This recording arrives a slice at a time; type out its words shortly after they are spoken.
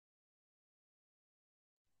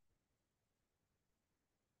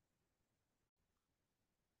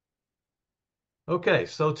Okay,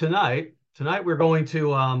 so tonight we're going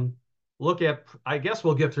to look at, I guess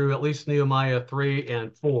we'll get through at least Nehemiah 3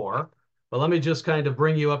 and 4. But let me just kind of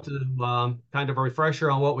bring you up to kind of a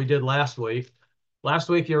refresher on what we did last week. Last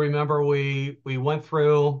week, you remember we went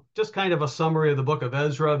through just kind of a summary of the book of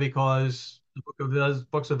Ezra because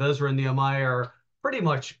books of Ezra and Nehemiah are pretty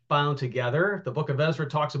much bound together. The book of Ezra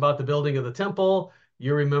talks about the building of the temple.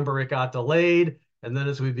 You remember it got delayed. And then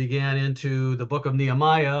as we began into the book of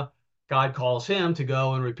Nehemiah, God calls him to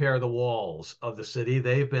go and repair the walls of the city.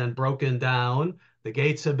 They've been broken down, the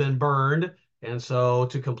gates have been burned. And so,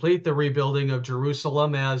 to complete the rebuilding of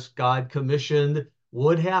Jerusalem as God commissioned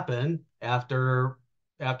would happen after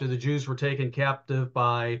the Jews were taken captive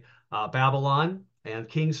by Babylon, and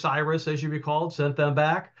King Cyrus, as you recalled, sent them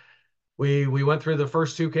back. We went through the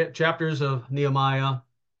first two chapters of Nehemiah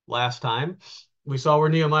last time. We saw where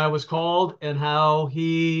Nehemiah was called and how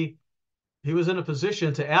he was in a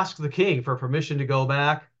position to ask the king for permission to go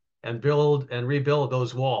back and build and rebuild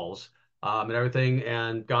those walls and everything.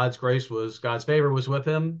 And God's favor was with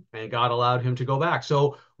him, and God allowed him to go back.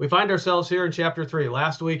 So we find ourselves here in chapter 3.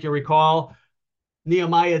 Last week, you recall,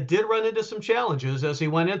 Nehemiah did run into some challenges as he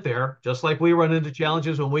went in there, just like we run into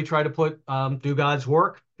challenges when we try to do God's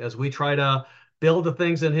work. As we try to build the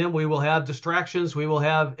things in Him, we will have distractions. We will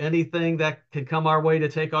have anything that can come our way to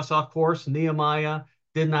take us off course. Nehemiah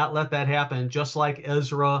did not let that happen, just like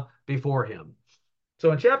Ezra before him.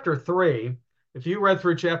 So in chapter 3, if you read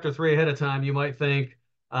through chapter 3 ahead of time, you might think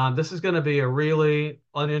this is going to be a really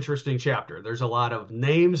uninteresting chapter. There's a lot of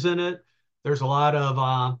names in it. There's a lot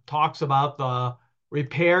of talks about the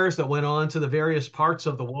repairs that went on to the various parts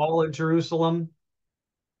of the wall in Jerusalem.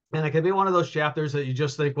 And it can be one of those chapters that you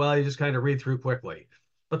just think, well, you just kind of read through quickly.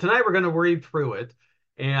 But tonight we're going to read through it,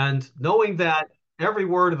 and knowing that every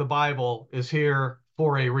word of the Bible is here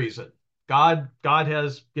for a reason. God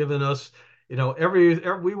has given us, every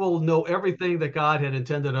we will know everything that God had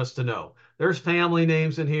intended us to know. There's family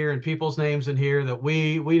names in here and people's names in here that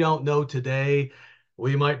we don't know today.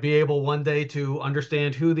 We might be able one day to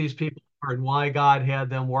understand who these people are and why God had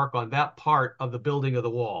them work on that part of the building of the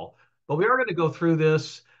wall. But we are going to go through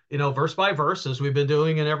this, verse by verse, as we've been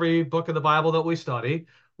doing in every book of the Bible that we study.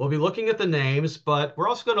 We'll be looking at the names, but we're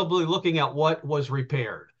also going to be looking at what was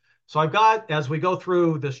repaired. So I've got, as we go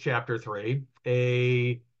through this chapter 3,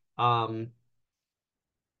 um,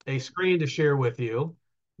 a screen to share with you.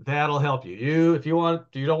 That'll help you. If you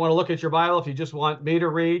don't want to look at your Bible, if you just want me to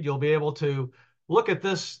read, you'll be able to look at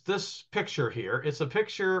this picture here. It's a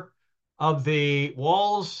picture of the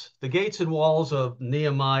walls, the gates and walls of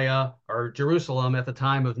Nehemiah or Jerusalem at the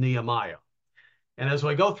time of Nehemiah. And as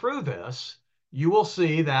we go through this, you will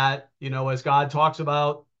see that, as God talks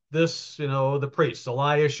about this, the priests,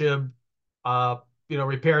 Eliashib, uh,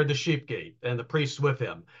 repaired the sheep gate and the priests with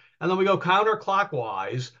him. And then we go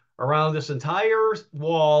counterclockwise around this entire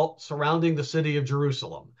wall surrounding the city of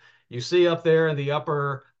Jerusalem. You see up there in the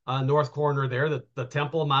upper north corner there, the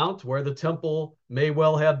Temple Mount, where the temple may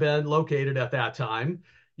well have been located at that time.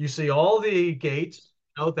 You see all the gates,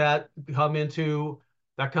 that come into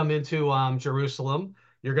Jerusalem.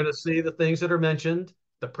 You're going to see the things that are mentioned: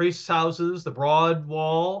 the priests' houses, the broad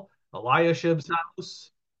wall, Eliashib's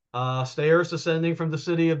house, stairs ascending from the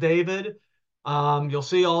city of David. You'll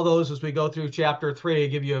see all those as we go through chapter 3,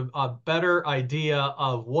 give you a better idea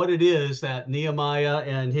of what it is that Nehemiah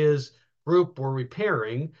and his group were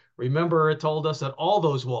repairing. Remember, it told us that all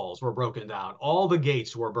those walls were broken down, all the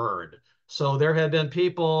gates were burned. So there had been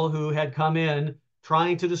people who had come in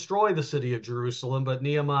trying to destroy the city of Jerusalem, but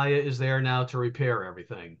Nehemiah is there now to repair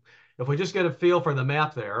everything. If we just get a feel for the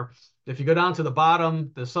map there, if you go down to the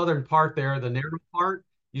bottom, the southern part there, the narrow part,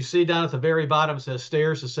 you see down at the very bottom it says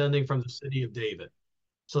stairs ascending from the city of David.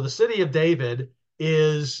 So the city of David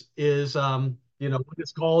is what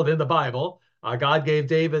it's called in the Bible. God gave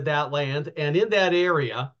David that land, and in that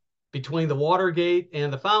area between the water gate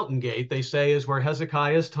and the fountain gate, they say is where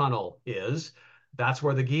Hezekiah's tunnel is. That's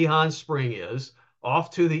where the Gihon Spring is.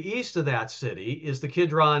 Off to the east of that city is the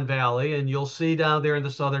Kidron Valley, and you'll see down there in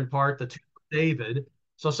the southern part the tomb of David.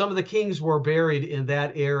 So some of the kings were buried in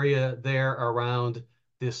that area there around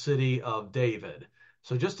the city of David.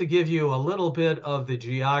 So just to give you a little bit of the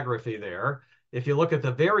geography there, if you look at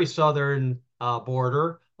the very southern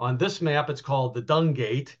border on this map, it's called the Dung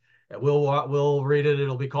Gate. We'll read it.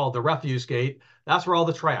 It'll be called the Refuse Gate. That's where all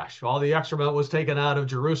the trash, all the excrement was taken out of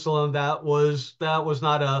Jerusalem. That was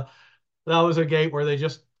a gate where they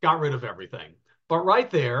just got rid of everything. But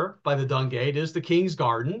right there by the Dung Gate is the King's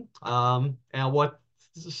Garden, and what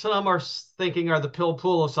some are thinking are the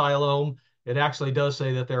pool of Siloam. It actually does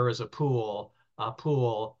say that there is a pool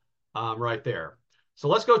right there. So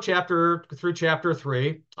let's go chapter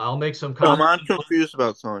three. I'll make some comments. I'm confused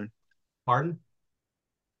about something. Pardon?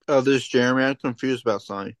 This is Jeremy. I'm confused about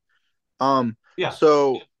something. Um, Yeah.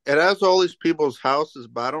 so it has all these people's houses,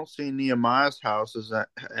 but I don't see Nehemiah's houses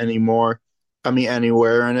anymore. I mean,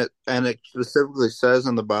 anywhere, and it specifically says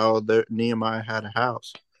in the Bible that Nehemiah had a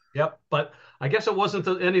house. Yep. But I guess it wasn't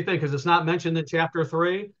anything because it's not mentioned in chapter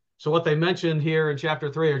three. So what they mentioned here in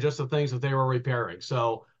chapter three are just the things that they were repairing.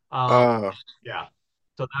 So Uh, yeah.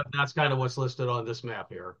 So that's kind of what's listed on this map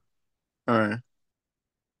here. all right.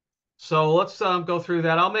 So let's go through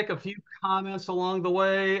that. I'll make a few comments along the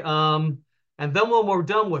way. And then when we're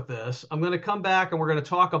done with this, I'm going to come back and we're going to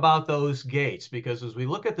talk about those gates because as we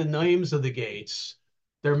look at the names of the gates,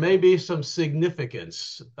 there may be some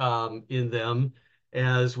significance in them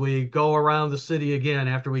as we go around the city again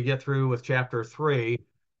after we get through with chapter three,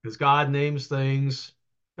 because God names things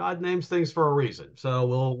for a reason. So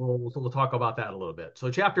we'll talk about that a little bit. So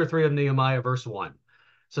chapter three of Nehemiah, verse one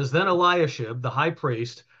says, Then Eliashib, the high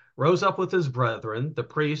priest, rose up with his brethren, the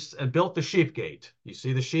priests, and built the sheep gate. You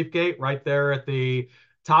see the sheep gate right there at the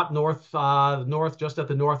top north, just at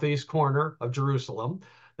the northeast corner of Jerusalem.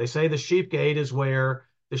 They say the sheep gate is where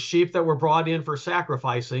the sheep that were brought in for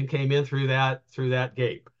sacrificing came in through that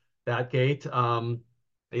gate. That gate, you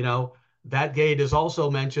know, that gate is also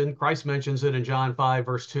mentioned. Christ mentions it in John 5,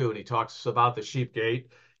 verse 2, and he talks about the sheep gate.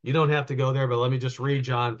 You don't have to go there, but let me just read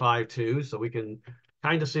John 5, 2, so we can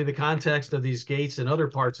kind of see the context of these gates in other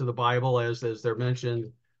parts of the Bible as they're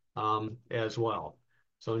mentioned as well.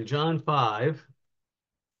 So in John 5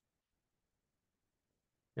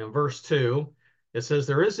 and verse 2, it says,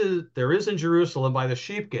 there is in Jerusalem by the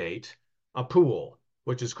sheep gate a pool,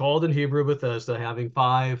 which is called in Hebrew Bethesda, having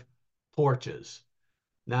five porches.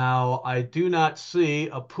 Now, I do not see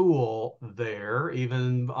a pool there,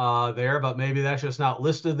 even there, but maybe that's just not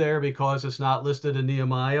listed there because it's not listed in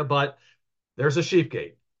Nehemiah. But there's a sheep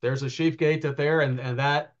gate. There's a sheep gate that there, and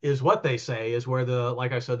that is what they say is where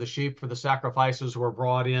like I said, the sheep for the sacrifices were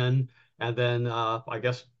brought in, and then I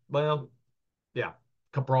guess, well, yeah,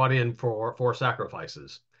 brought in for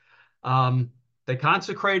sacrifices. Um, they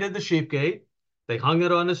consecrated the sheep gate, they hung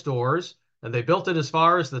it on its doors, and they built it as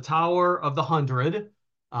far as the Tower of the Hundred.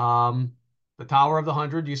 Um, the Tower of the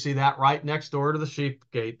Hundred, you see that right next door to the sheep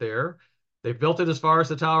gate there. They built it as far as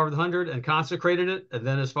the Tower of the Hundred and consecrated it, and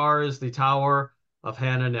then as far as the Tower of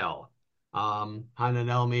Hananel.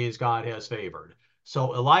 Hananel means God has favored.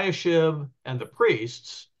 So Eliashib and the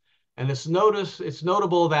priests, and it's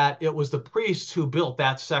notable that it was the priests who built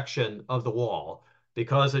that section of the wall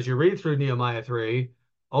because as you read through Nehemiah 3,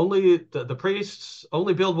 only the priests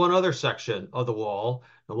only build one other section of the wall,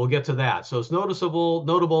 and we'll get to that. So it's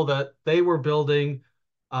notable that they were building,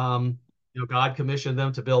 God commissioned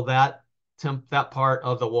them to build that part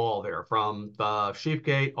of the wall there from the sheep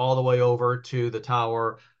gate all the way over to the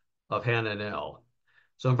Tower of Hananel.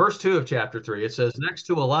 So in verse 2 of chapter 3, it says, Next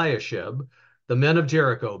to Eliashib, the men of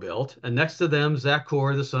Jericho built, and next to them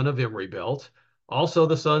Zachor the son of Imri built. Also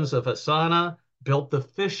the sons of Hassanah built the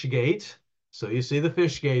fish gate. So you see the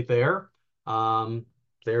fish gate there,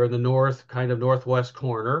 there in the north, kind of northwest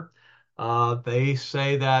corner. They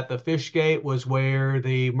say that the fish gate was where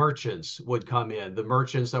the merchants would come in. The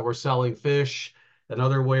merchants that were selling fish and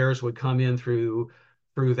other wares would come in through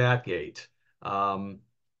that gate. Um,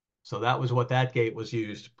 so that was what that gate was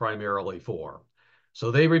used primarily for.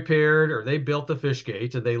 So they built the fish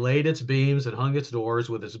gate and they laid its beams and hung its doors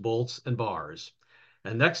with its bolts and bars.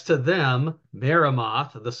 And next to them,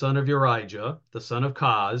 Meremoth, the son of Urijah, the son of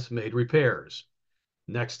Kaz, made repairs.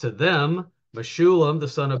 Next to them, Meshulam, the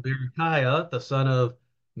son of Berechiah, the son of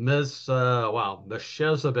Meshezabel,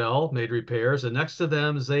 made repairs. And next to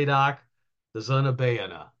them, Zadok, the son of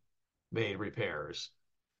Baana, made repairs.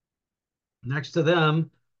 Next to them,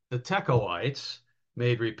 the Tekoites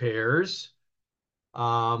made repairs.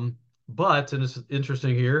 And it's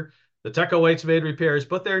interesting here, the Tekoites made repairs,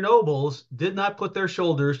 but their nobles did not put their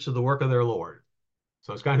shoulders to the work of their Lord.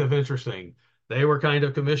 So it's kind of interesting. They were kind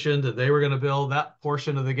of commissioned and they were going to build that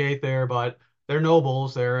portion of the gate there, but they're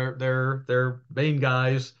nobles, they're main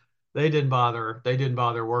guys. They didn't bother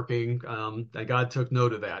working. And God took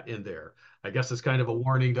note of that in there. I guess it's kind of a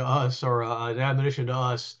warning to us or an admonition to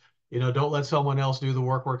us. Don't let someone else do the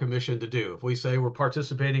work we're commissioned to do. If we say we're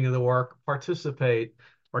participating in the work, participate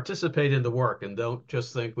in the work and don't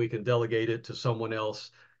just think we can delegate it to someone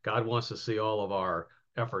else. God wants to see all of our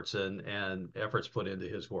efforts and efforts put into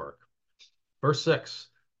his work. Verse 6.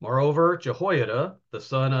 Moreover, Jehoiada, the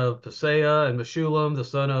son of Paseah, and Meshulam, the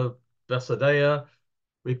son of Besadiah,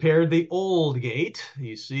 repaired the old gate.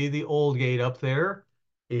 You see the old gate up there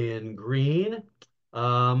in green,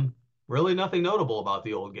 um, really nothing notable about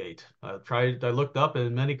the old gate. I looked up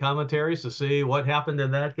in many commentaries to see what happened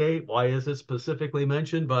in that gate. Why is it specifically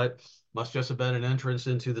mentioned? But must just have been an entrance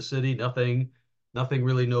into the city. Nothing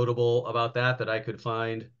really notable about that I could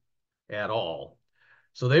find at all.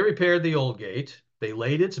 So they repaired the old gate. They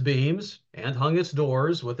laid its beams and hung its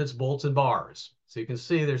doors with its bolts and bars. So you can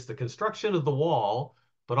see there's the construction of the wall,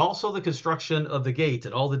 but also the construction of the gate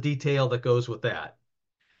and all the detail that goes with that.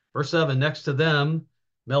 Verse 7, next to them,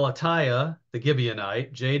 Melatiah the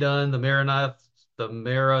Gibeonite, Jadon the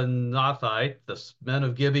Meronothite, the men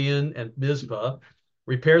of Gibeon and Mizpah,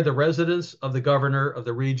 repaired the residence of the governor of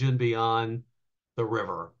the region beyond the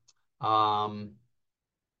river. Um,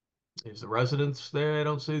 is the residence there? I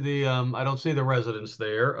don't see the residence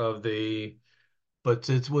there of the but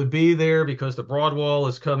it would be there because the broad wall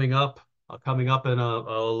is coming up in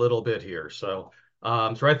a little bit here. So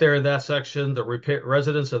it's right there in that section, the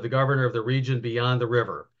residence of the governor of the region beyond the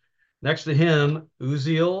river. Next to him,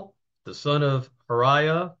 Uziel, the son of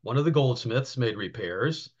Hariah, one of the goldsmiths, made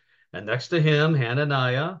repairs. And next to him,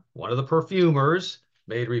 Hananiah, one of the perfumers,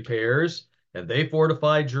 made repairs. And they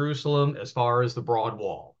fortified Jerusalem as far as the broad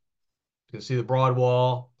wall. You can see the broad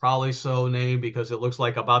wall, probably so named because it looks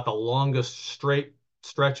like about the longest straight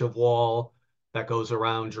stretch of wall that goes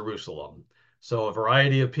around Jerusalem. So a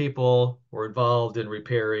variety of people were involved in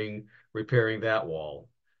repairing that wall.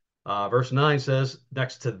 Verse 9 says,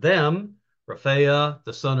 next to them, Raphaiah,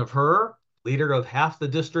 the son of Hur, leader of half the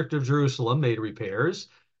district of Jerusalem, made repairs.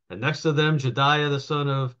 And next to them, Jediah, the son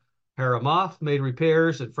of Haramoth, made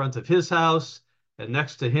repairs in front of his house. And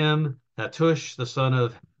next to him, Hattush, the son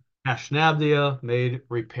of Hashnabdiah, made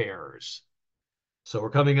repairs. So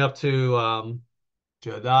we're coming up to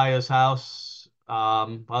Jediah's house.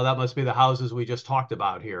 Well, that must be the houses we just talked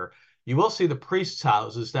about here. You will see the priests'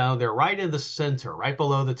 houses down there right in the center, right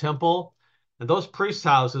below the temple. And those priests'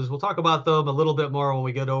 houses, we'll talk about them a little bit more when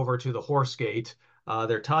we get over to the horse gate.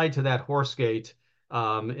 They're tied to that horse gate in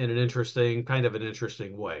an interesting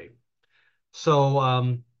way.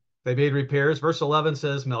 So they made repairs. Verse 11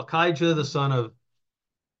 says, Malchijah, the son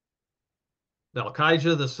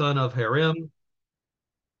of Harim,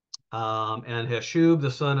 and Hashub,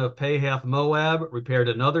 the son of Pahath Moab, repaired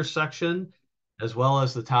another section, as well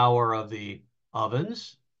as the Tower of the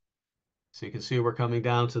Ovens. So you can see we're coming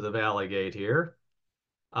down to the Valley Gate here.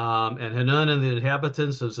 And Hanun and the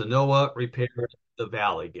inhabitants of Zanoah repaired the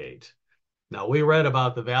Valley Gate. Now, we read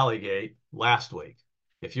about the Valley Gate last week.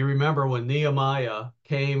 If you remember when Nehemiah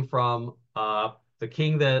came from the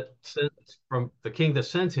king that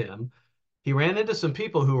sent him, he ran into some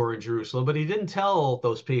people who were in Jerusalem, but he didn't tell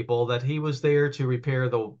those people that he was there to repair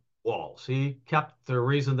the walls. He kept the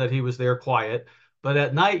reason that he was there quiet. But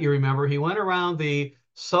at night, you remember, he went around the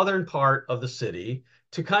southern part of the city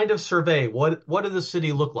to kind of survey what did the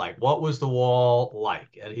city look like? What was the wall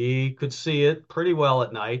like? And he could see it pretty well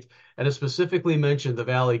at night. And it specifically mentioned the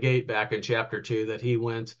Valley Gate back in chapter 2 that he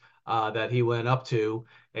went up to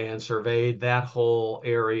and surveyed that whole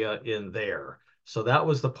area in there. So that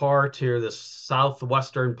was the part here, the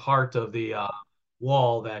southwestern part of the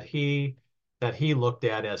wall that he looked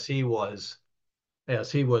at as he was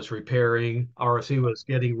repairing or as he was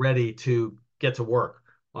getting ready to get to work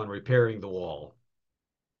on repairing the wall.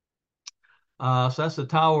 So that's the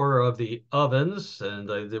Tower of the Ovens. And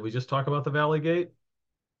did we just talk about the Valley Gate?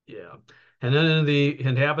 Yeah. And then the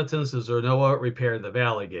inhabitants of Zanoah repaired the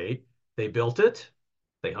Valley Gate. They built it,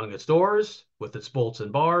 they hung its doors with its bolts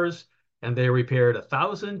and bars, and they repaired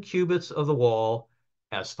 1,000 cubits of the wall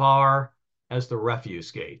as far as the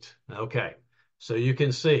refuse gate. Okay, so you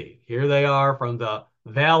can see here they are from the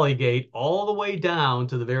Valley Gate all the way down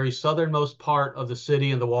to the very southernmost part of the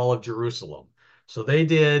city and the wall of Jerusalem. So they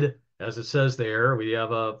did, as it says there, we have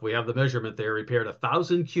the measurement there, repaired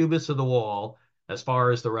 1,000 cubits of the wall as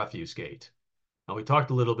far as the refuse gate. Now, we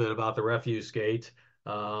talked a little bit about the refuse gate.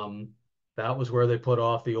 Um, that was where they put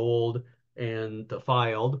off the old and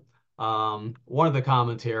defiled. One of the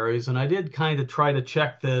commentaries, and I did kind of try to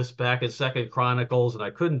check this back in Second Chronicles, and I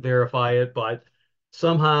couldn't verify it, but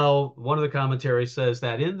somehow one of the commentaries says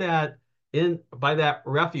that in by that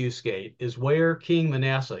refuse gate is where King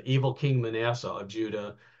Manasseh, evil King Manasseh of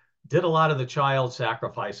Judah, did a lot of the child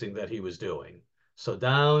sacrificing that he was doing. So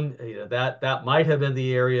down, that might have been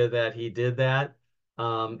the area that he did that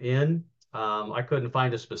in. I couldn't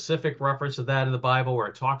find a specific reference to that in the Bible where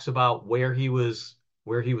it talks about where he was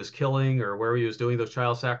killing or where he was doing those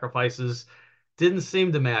child sacrifices. Didn't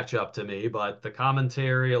seem to match up to me, but the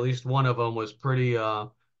commentary, at least one of them, was pretty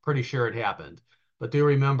sure it happened. But do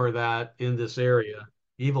remember that in this area,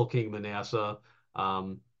 evil King Manasseh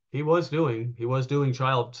um, He was doing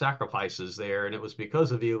child sacrifices there, and it was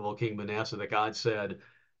because of evil King Manasseh that God said,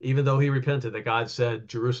 even though he repented, that God said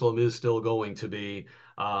Jerusalem is still going to be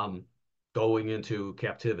um, going into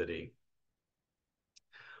captivity.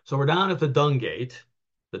 So we're down at the Dung Gate.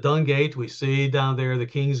 The Dung Gate, we see down there the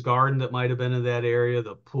King's Garden that might have been in that area,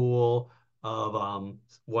 the pool of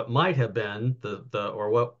what might have been the or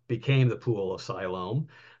what became the pool of Siloam.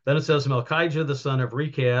 Then it says Melchijah, the son of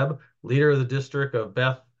Rechab, leader of the district of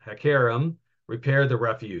Beth Hakerem, repaired the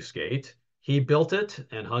refuse gate. He built it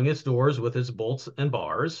and hung its doors with its bolts and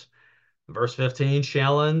bars. Verse 15,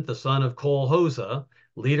 Shallun, the son of Kol-Hozeh,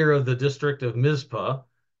 leader of the district of Mizpah,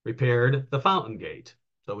 repaired the fountain gate.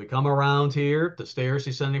 So we come around here, the stairs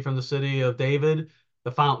descending from the city of David,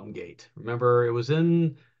 the fountain gate. Remember, it was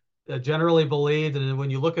in generally believed, and when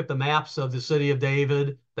you look at the maps of the city of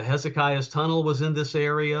David, the Hezekiah's tunnel was in this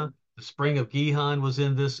area. The spring of Gihon was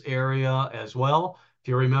in this area as well. If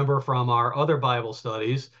you remember from our other Bible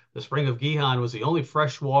studies, the spring of Gihon was the only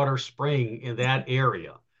freshwater spring in that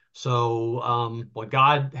area. So when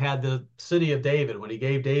God had the city of David, when he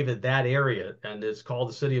gave David that area, and it's called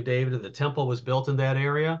the city of David, and the temple was built in that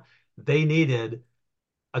area, they needed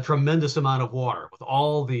a tremendous amount of water with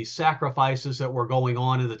all the sacrifices that were going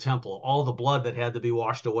on in the temple, all the blood that had to be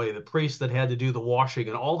washed away, the priests that had to do the washing,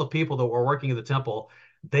 and all the people that were working in the temple.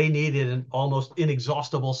 They needed an almost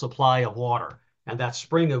inexhaustible supply of water. And that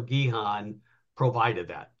spring of Gihon provided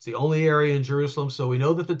that. It's the only area in Jerusalem. So we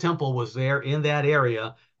know that the temple was there in that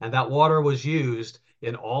area, and that water was used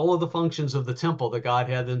in all of the functions of the temple that God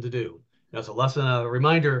had them to do. As a lesson, a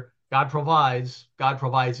reminder, God provides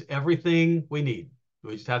everything we need.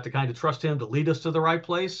 We just have to kind of trust him to lead us to the right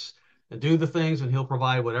place and do the things, and he'll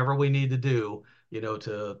provide whatever we need to do,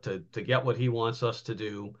 to get what he wants us to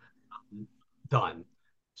do done.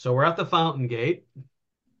 So we're at the fountain gate.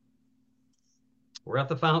 We're at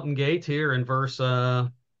the fountain gate here in verse 15.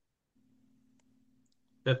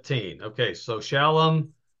 Okay, so Shallum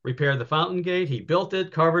repaired the fountain gate. He built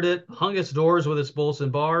it, covered it, hung its doors with its bolts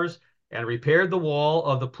and bars, and repaired the wall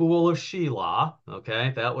of the pool of Shelah.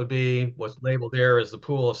 Okay, that would be what's labeled there as the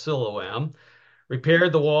pool of Siloam.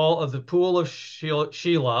 Repaired the wall of the pool of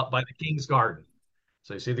Shelah by the king's garden.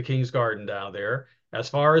 So you see the king's garden down there, as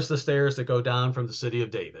far as the stairs that go down from the city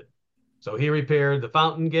of David. So he repaired the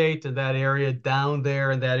fountain gate in that area, down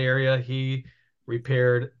there in that area. He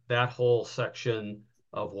repaired that whole section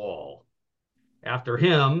of wall. After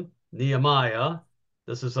him, Nehemiah,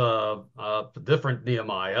 this is a different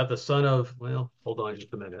Nehemiah, the son of, well, hold on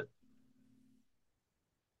just a minute.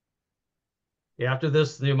 After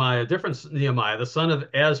this, Nehemiah, different Nehemiah, the son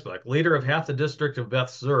of Azbuk, leader of half the district of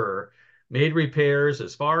Beth Zur, made repairs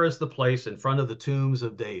as far as the place in front of the tombs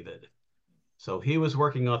of David. So he was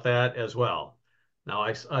working on that as well. Now,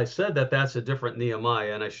 I said that that's a different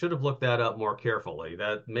Nehemiah, and I should have looked that up more carefully.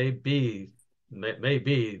 That may be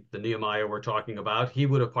the Nehemiah we're talking about. He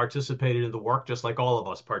would have participated in the work just like all of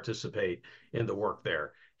us participate in the work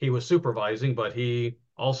there. He was supervising, but he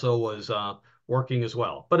also was working as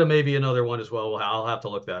well. But it may be another one as well. I'll have to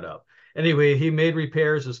look that up. Anyway, he made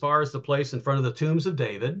repairs as far as the place in front of the tombs of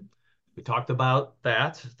David. We talked about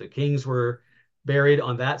that. The kings were buried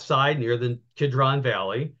on that side near the Kidron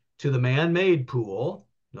Valley to the man-made pool.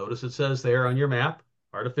 Notice it says there on your map,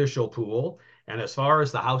 artificial pool, and as far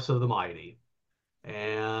as the house of the mighty.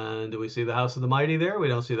 And do we see the house of the mighty there? We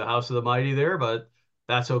don't see the house of the mighty there, but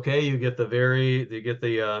that's okay. You get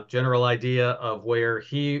the general idea of where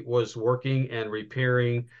he was working and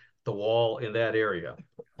repairing the wall in that area.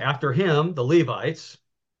 After him, the Levites.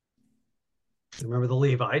 Remember the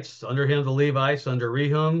Levites. Under him, the Levites, under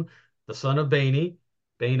Rehum, the son of Bani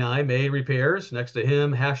made repairs. Next to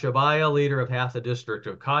him, Hashabiah, leader of half the district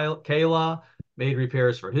of Keilah, made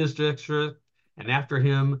repairs for his district. And after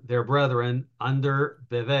him, their brethren, under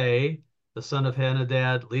Beve, the son of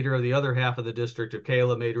Henadad, leader of the other half of the district of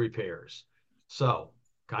Keilah, made repairs. So,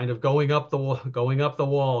 kind of going up the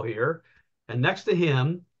wall here. And next to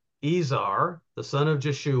him, Ezar, the son of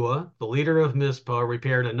Jeshua, the leader of Mizpah,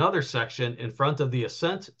 repaired another section in front of the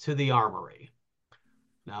ascent to the armory.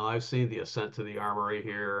 Now, I've seen the ascent to the armory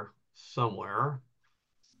here somewhere.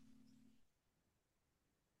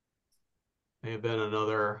 May have been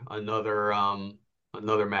another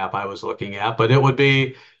map I was looking at, but it would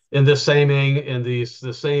be in the same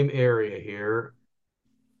area here.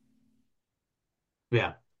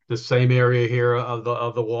 Yeah, the same area here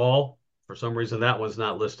of the wall. For some reason, that one's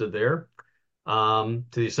not listed there. To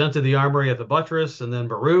the ascent of the armory at the buttress, and then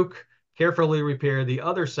Baruch carefully repaired the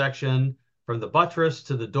other section from the buttress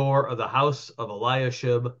to the door of the house of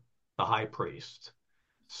Eliashib, the high priest.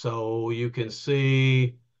 So you can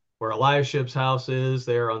see where Eliashib's house is,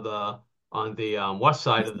 there on the west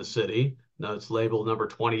side of the city. Now it's labeled number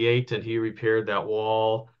 28, and he repaired that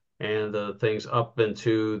wall and the things up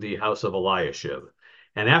into the house of Eliashib.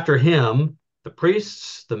 And after him, the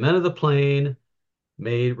priests, the men of the plain,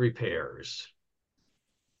 made repairs.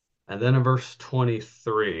 And then in verse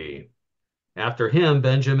 23, after him,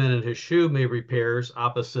 Benjamin and his made repairs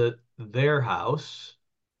opposite their house.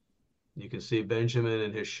 You can see Benjamin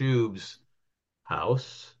and his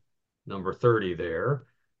house, number 30 there.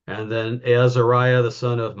 And then Azariah, the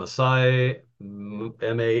son of Messiah, Maaseiah.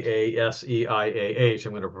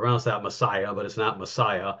 I'm going to pronounce that Messiah, but it's not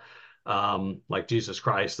Messiah, like Jesus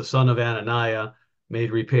Christ. The son of Ananiah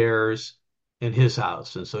made repairs in his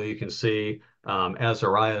house. And so you can see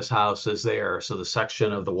Azariah's house is there. So the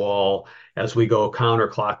section of the wall, as we go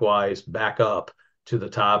counterclockwise back up to the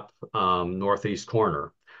top northeast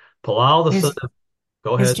corner. Palal, the son Mis- of,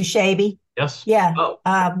 go ahead. Mr. Shaby? Yes. Yeah. Oh,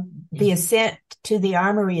 The ascent to the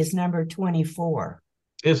armory is number 24.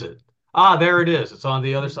 is it? Ah, there it is. It's on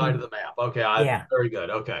the other side of Mhm. the map. Okay, Yeah. very good.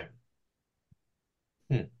 Okay.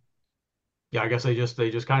 Hmm. Yeah, I guess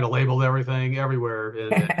they just kind of labeled everything everywhere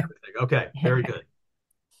and everything. Okay, very good.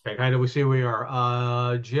 Okay, kind of we see we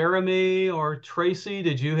are. Jeremy or Tracy,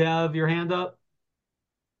 did you have your hand up?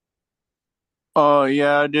 Oh,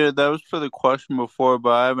 yeah, I did. That was for the question before,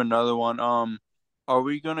 but I have another one. Are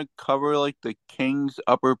we gonna cover like the king's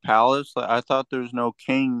upper palace? Like, I thought there was no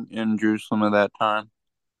king in Jerusalem at that time.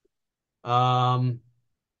 Um,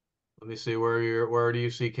 Let me see where do you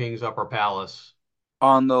see King's Upper Palace?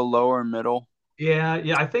 On the lower middle. Yeah,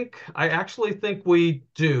 I actually think we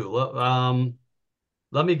do.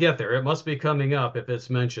 Let me get there. It must be coming up if it's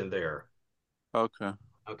mentioned there. Okay.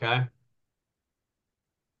 Okay.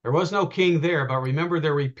 There was no king there, but remember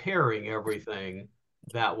they're repairing everything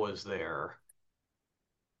that was there.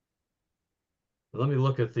 Let me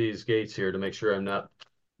look at these gates here to make sure I'm not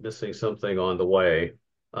missing something on the way.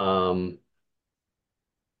 Um,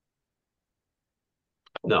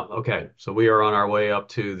 no, okay. So we are on our way up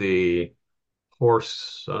to the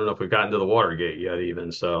horse. I don't know if we've gotten to the water gate yet,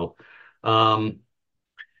 even. So, um,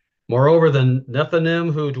 moreover, the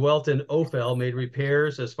Nethinim who dwelt in Ophel made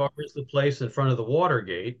repairs as far as the place in front of the water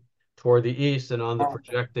gate toward the east and on the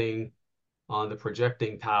projecting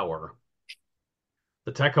tower.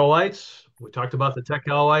 The Tekoites, we talked about the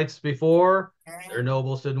Tekoites before. Their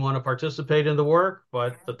nobles didn't want to participate in the work,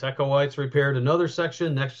 but the Tekoites repaired another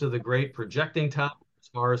section next to the great projecting tower as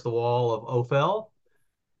far as the wall of Ophel.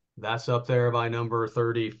 That's up there by number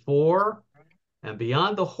 34. And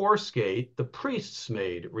beyond the horse gate, the priests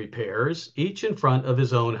made repairs, each in front of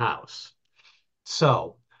his own house.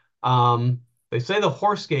 So, they say the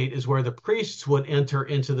horse gate is where the priests would enter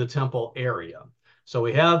into the temple area. So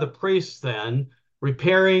we have the priests then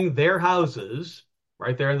repairing their houses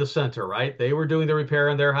right there in the center, right? They were doing the repair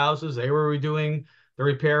on their houses. They were doing the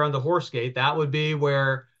repair on the horse gate. That would be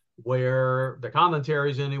where the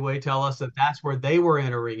commentaries anyway tell us that that's where they were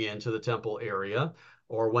entering into the temple area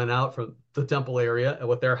or went out from the temple area, and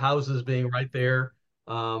with their houses being right there.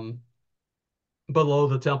 Below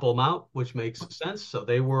the Temple Mount, which makes sense. So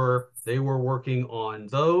they were working on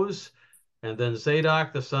those. And then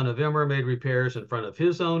Zadok, the son of Immer, made repairs in front of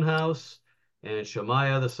his own house. And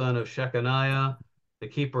Shemaiah, the son of Shechaniah, the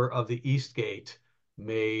keeper of the east gate,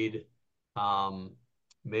 made um,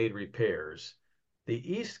 made repairs.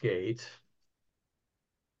 The east gate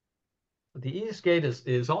the east gate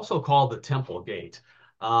is also called the temple gate.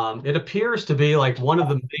 It appears to be like one of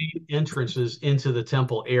the main entrances into the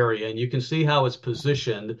temple area, and you can see how it's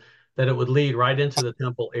positioned that it would lead right into the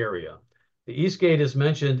temple area. The east gate is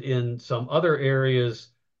mentioned in some other areas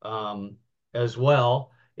as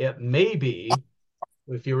well. It may be,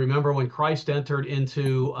 if you remember when Christ entered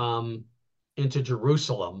into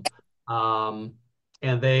Jerusalem, um,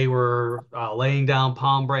 and they were laying down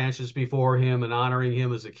palm branches before him and honoring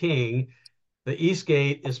him as a king, the East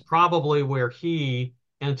Gate is probably where he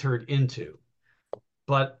entered into.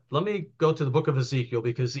 But let me go to the book of Ezekiel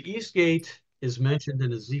because the East Gate is mentioned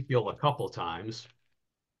in Ezekiel a couple times.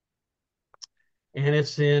 And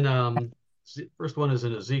it's in, first one is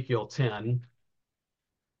in Ezekiel 10.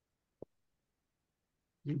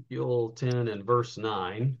 Ezekiel 10 and verse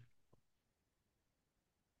 9.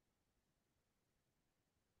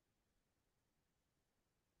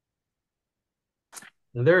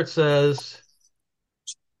 And there it says,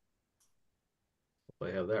 if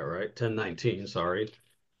I have that right, 10:19, sorry.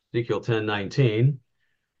 Ezekiel 10:19.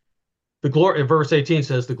 The glory, verse 18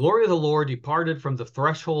 says, the glory of the Lord departed from the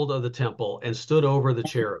threshold of the temple and stood over the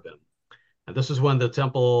cherubim. And this is when the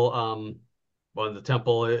temple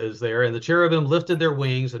is there, and the cherubim lifted their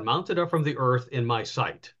wings and mounted up from the earth in my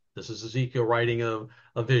sight. This is Ezekiel writing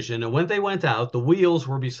a vision. And when they went out, the wheels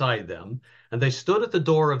were beside them, and they stood at the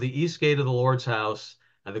door of the east gate of the Lord's house,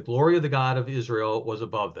 and the glory of the God of Israel was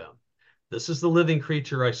above them. This is the living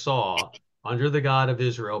creature I saw under the God of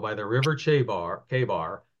Israel by the river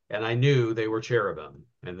Chebar, and I knew they were cherubim.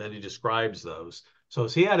 And then he describes those. So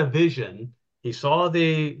as he had a vision, he saw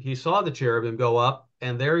the cherubim go up,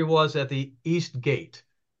 and there he was at the east gate.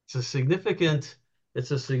 It's a significant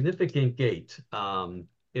it's a significant gate,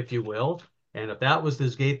 if you will. And if that was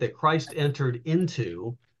this gate that Christ entered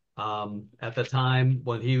into at the time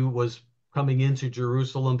when he was coming into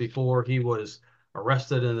Jerusalem before he was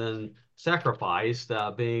arrested and then sacrificed,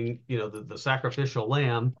 being the sacrificial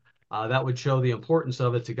lamb, that would show the importance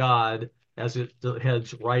of it to God as it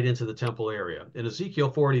heads right into the temple area. In Ezekiel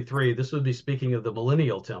 43, this would be speaking of the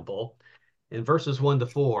millennial temple. In verses 1 to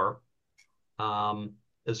 4,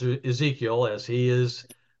 Ezekiel, as he is,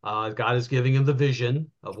 God is giving him the vision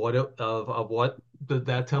of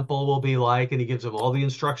that temple will be like, and he gives him all the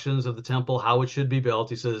instructions of the temple, how it should be built.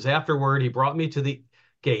 He says, "Afterward, he brought me to the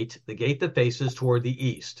gate that faces toward the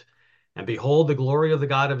east. And behold, the glory of the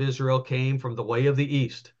God of Israel came from the way of the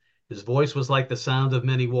east. His voice was like the sound of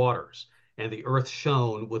many waters, and the earth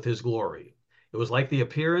shone with his glory. It was like the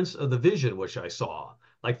appearance of the vision which I saw,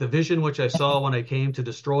 like the vision which I saw when I came to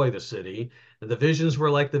destroy the city. And the visions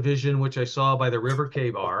were like the vision which I saw by the river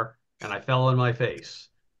Chebar, and I fell on my face.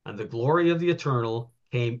 And the glory of the Eternal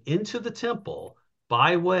came into the temple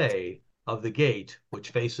by way of the gate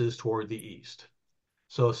which faces toward the east."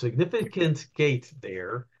 So a significant gate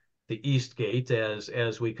there, the east gate,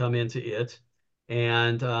 as we come into it.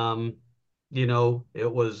 And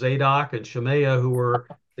it was Zadok and Shemaiah who were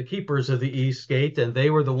the keepers of the east gate, and they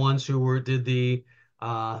were the ones who did the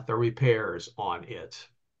repairs on it.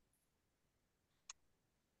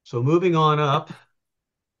 So moving on up,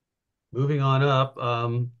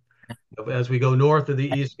 as we go north of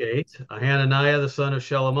the east gate, Hananiah, the son of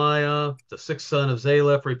Shelemiah, the sixth son of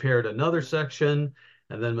Zalaph, repaired another section,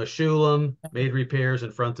 and then Meshullam made repairs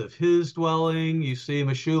in front of his dwelling. You see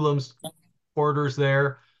Meshullam's quarters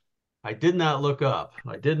there. I did not look up.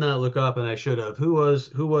 I did not look up, and I should have. Who was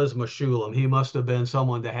Meshullam? He must have been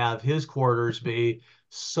someone to have his quarters be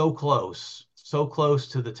so close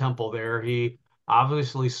to the temple there. He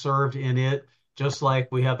obviously served in it, just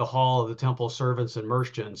like we have the hall of the temple servants and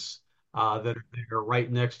merchants that are there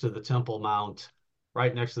right next to the Temple Mount,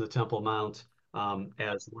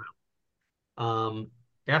 as well.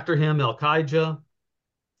 After him, Elkijah,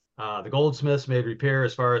 the goldsmiths made repair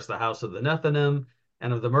as far as the house of the Nethinim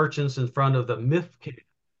and of the merchants in front of the Mifkah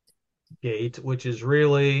gate, which is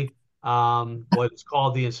really what is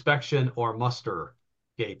called the inspection or muster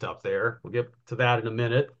gate up there. We'll get to that in a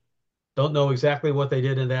minute. Don't know exactly what they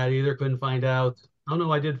did in that either. Couldn't find out. Oh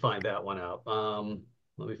no, I did find that one out.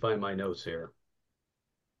 Let me find my notes here.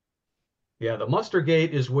 Yeah, the muster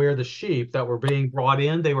gate is where the sheep that were being brought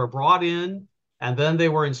in, they were brought in and then they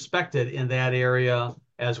were inspected in that area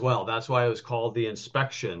as well. That's why it was called the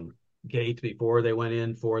inspection gate before they went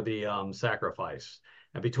in for the sacrifice.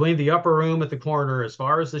 And between the upper room at the corner, as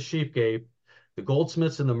far as the sheep gate, the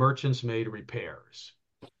goldsmiths and the merchants made repairs.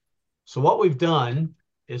 So what we've done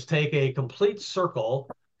is take a complete circle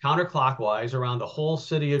counterclockwise around the whole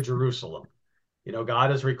city of Jerusalem. God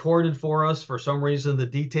has recorded for us, for some reason, the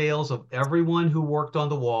details of everyone who worked on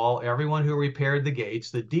the wall, everyone who repaired the gates,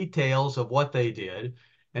 the details of what they did.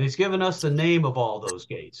 And he's given us the name of all those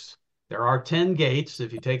gates. There are 10 gates,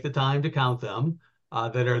 if you take the time to count them,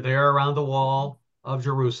 that are there around the wall of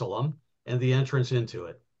Jerusalem and the entrance into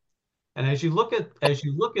it. And as you look at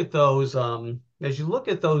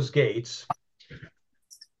those gates,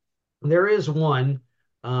 there is one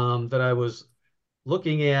that I was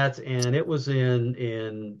looking at, and it was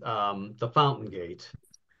in the Fountain Gate.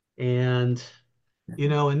 And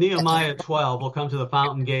in Nehemiah 12, we'll come to the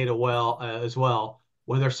Fountain Gate as well.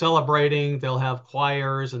 When they're celebrating, they'll have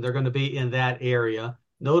choirs, and they're going to be in that area.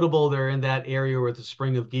 Notable, they're in that area where the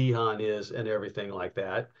Spring of Gihon is, and everything like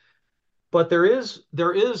that. But there is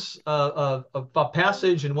a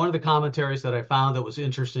passage in one of the commentaries that I found that was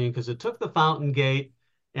interesting because it took the Fountain Gate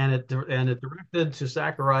and it directed to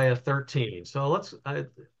Zechariah 13. So I'm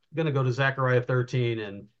going to go to Zechariah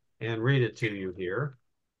 13 and read it to you here.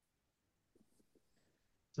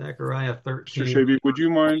 Zechariah Mr. 13. Shabi,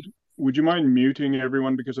 would you mind muting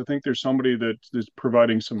everyone because I think there's somebody that is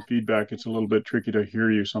providing some feedback. It's a little bit tricky to hear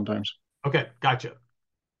you sometimes. Okay, gotcha.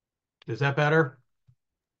 Is that better?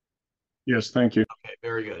 Yes, thank you. Okay,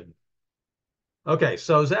 very good. Okay,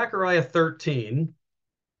 so Zechariah 13.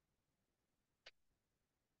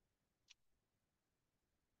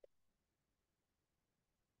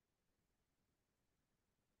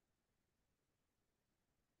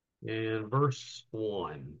 in verse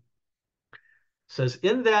 1. It says,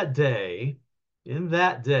 in that day,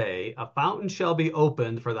 a fountain shall be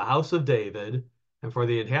opened for the house of David and for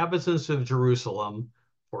the inhabitants of Jerusalem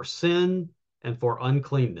for sin and for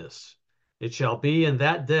uncleanness. It shall be in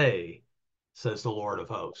that day, says the Lord of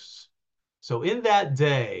hosts. So in that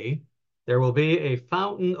day, there will be a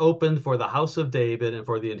fountain opened for the house of David and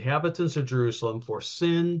for the inhabitants of Jerusalem for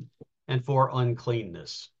sin and for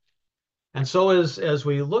uncleanness. And so as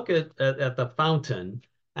we look at the fountain,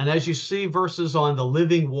 and as you see verses on the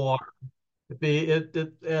living water,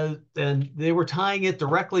 and they were tying it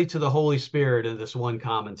directly to the Holy Spirit in this one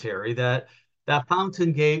commentary, that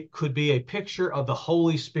fountain gate could be a picture of the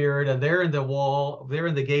Holy Spirit, and there in the wall, there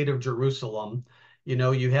in the gate of Jerusalem,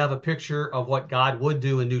 you have a picture of what God would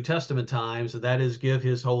do in New Testament times, and that is give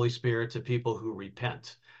his Holy Spirit to people who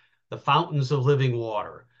repent. The fountains of living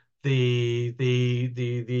water, the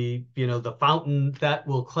fountain that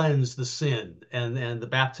will cleanse the sin, and the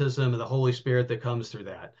baptism of the Holy Spirit that comes through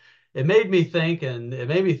that. It made me think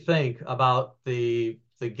about the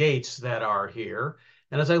gates that are here.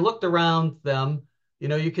 And as I looked around them,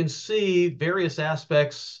 you can see various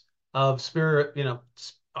aspects of spirit,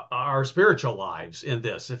 our spiritual lives in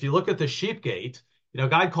this. If you look at the sheep gate,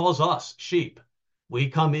 God calls us sheep. We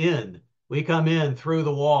come in, we come in through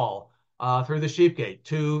the wall, through the sheep gate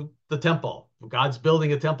to the temple. God's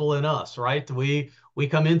building a temple in us, right? We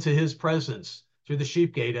come into his presence through the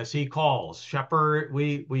sheep gate as he calls. Shepherd,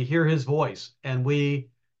 we hear his voice and we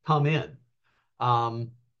come in.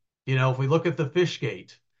 Um, if we look at the fish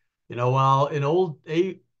gate, well,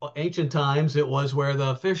 in ancient times, it was where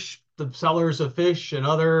the sellers of fish and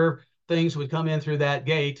other things would come in through that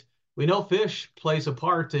gate. We know fish plays a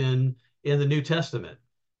part in the New Testament.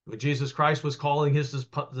 When Jesus Christ was calling his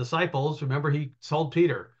disciples, remember he told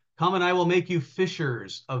Peter, "Come and I will make you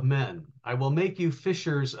fishers of men. I will make you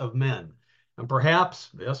fishers of men." And perhaps,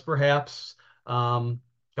 yes, perhaps, God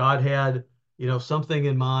had, something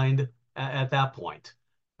in mind at that point.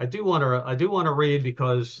 I do want to read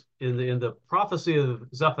because in the prophecy of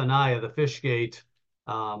Zephaniah, the fish gate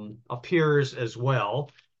appears as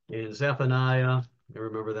well in Zephaniah. You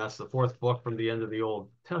remember that's the fourth book from the end of the Old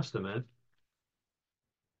Testament.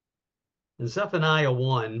 In Zephaniah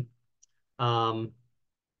 1, um,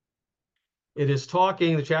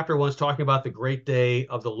 the chapter 1 is talking about the great day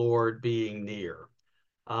of the Lord being near.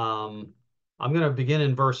 Um, I'm going to begin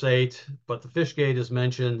in verse 8, but the fish gate is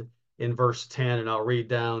mentioned in verse 10, and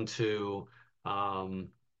um,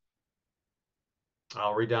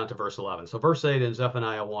 I'll read down to verse 11. So, verse 8 in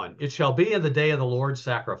Zephaniah 1, it shall be in the day of the Lord's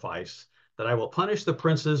sacrifice that I will punish the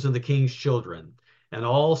princes and the king's children, and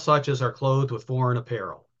all such as are clothed with foreign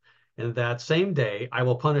apparel. And that same day I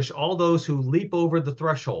will punish all those who leap over the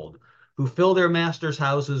threshold, who fill their masters'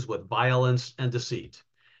 houses with violence and deceit.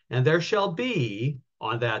 And there shall be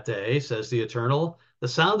on that day, says the Eternal, the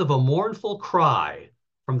sound of a mournful cry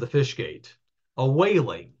from the fish gate, a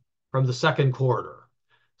wailing from the second quarter.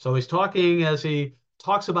 So he's talking as he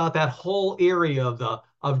talks about that whole area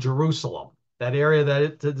of Jerusalem, that area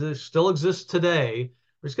that still exists today.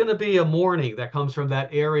 There's going to be a mourning that comes from that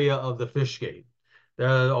area of the fish gate,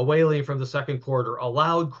 a wailing from the second quarter, a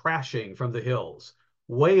loud crashing from the hills.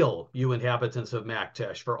 Wail, you inhabitants of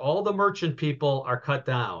Maktesh, for all the merchant people are cut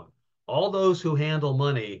down. All those who handle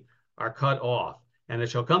money are cut off. And it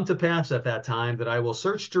shall come to pass at that time that I will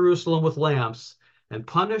search Jerusalem with lamps and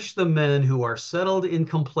punish the men who are settled in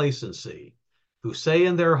complacency, who say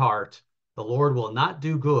in their heart, the Lord will not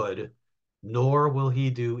do good, nor will he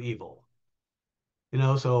do evil.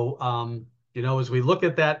 As we look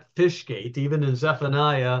at that fish gate, even in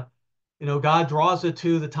Zephaniah, God draws it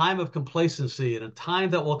to the time of complacency and a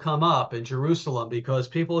time that will come up in Jerusalem because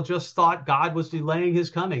people just thought God was delaying his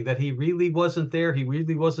coming, that he really wasn't there. He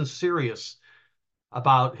really wasn't serious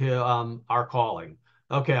about our calling.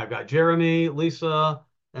 Okay, I've got Jeremy, Lisa,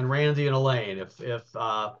 and Randy and Elaine. If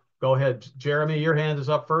go ahead, Jeremy, your hand is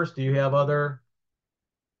up first. Do you have another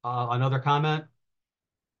comment?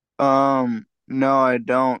 No, I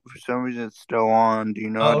don't. For some reason, it's still on. Do you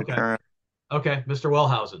know how Oh, to okay. turn? Okay, Mr.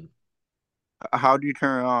 Wellhausen. How do you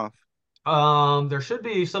turn it off? There should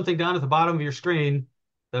be something down at the bottom of your screen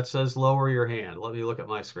that says lower your hand. Let me look at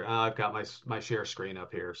my screen. I've got my share screen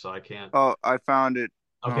up here, so I can't. Oh, I found it.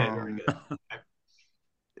 Okay, very good.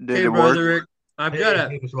 Did Hey, it work? Brother Rick, I've got Hey, a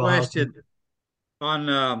hey, Mr. Wellhausen. question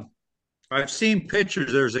on. I've seen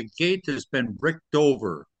pictures. There's a gate that's been bricked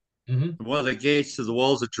over. Hmm. One of the gates to the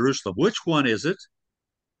walls of Jerusalem. Which one is it?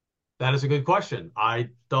 That is a good question. I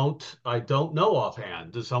don't know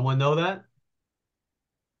offhand. Does someone know that?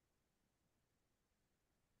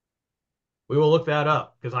 We will look that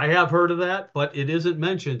up because I have heard of that, but it isn't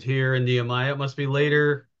mentioned here in Nehemiah. It must be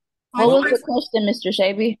later. What I've, was Oh, the question, Mr.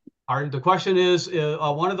 Shaby? the question is,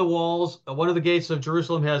 one of the walls, one of the gates of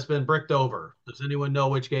Jerusalem has been bricked over. Does anyone know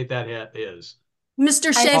which gate that is? Mr.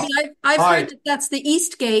 I've, Shaby, I've All heard right. that that's the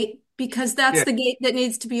east gate because that's Yeah, the gate that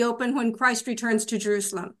needs to be open when Christ returns to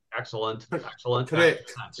Jerusalem. Excellent. Excellent. That correct.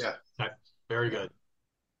 makes sense. Yeah. Okay. Very good.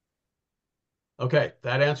 Okay.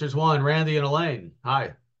 That answers one. Randy and Elaine.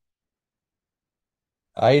 Hi.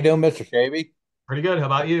 How you doing, Mr. Shaby? Pretty good. How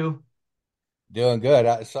about you? Doing good.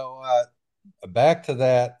 Back to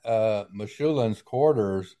that Meshulam's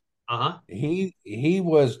quarters. Uh-huh. He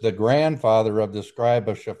was the grandfather of the scribe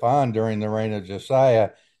of Shaphan during the reign of Josiah,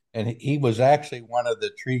 and he was actually one of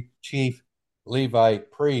the chief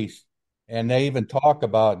Levite priests. And they even talk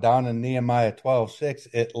about down in Nehemiah 12:6,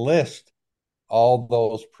 it lists all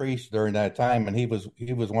those priests during that time, and he was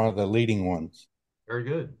one of the leading ones. Very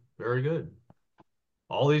good. Very good.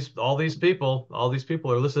 All these people are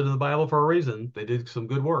listed in the Bible for a reason. They did some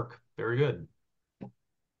good work. Very good.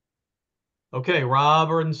 Okay,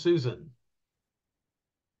 Robert and Susan.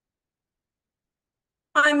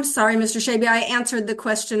 I'm sorry, Mr. Shaby, I answered the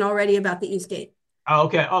question already about the east gate. Oh,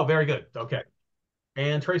 okay. Oh, very good. Okay.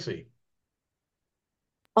 And Tracy.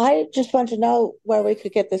 I just want to know where we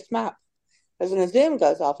could get this map. Because when the Zoom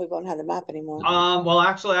goes off, we won't have the map anymore. Well,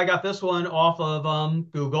 actually, I got this one off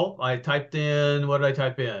of Google. I typed in, what did I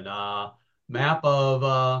type in? Map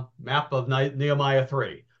of Nehemiah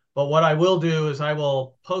 3. But what I will do is I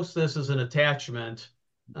will post this as an attachment.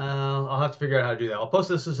 I'll have to figure out how to do that. I'll post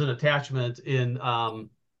this as an attachment in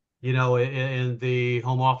in the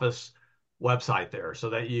home office website there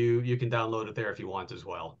so that you can download it there if you want as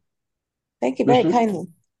well. Thank you very Mr. kindly.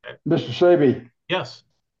 Okay. Mr. Shaby, Yes.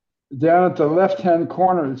 down at the left-hand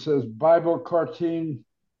corner, it says Bible Cartoon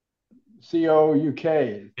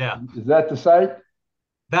COUK. Yeah. Is that the site?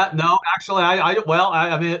 That no, actually,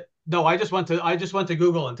 I mean, no, I just went to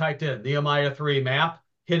Google and typed in Nehemiah 3 map,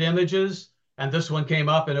 hit images, and this one came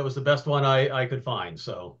up, and it was the best one I could find.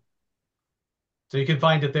 So you can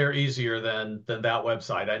find it there easier than that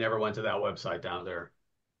website. I never went to that website down there.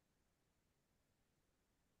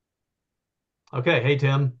 Okay, hey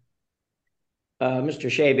Tim. Mr.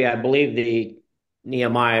 Shaby, I believe the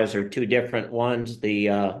Nehemiahs are two different ones.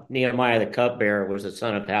 The Nehemiah the cupbearer was the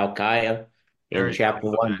son of Hilkiah There in you go. chapter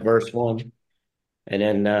 1, verse 1. And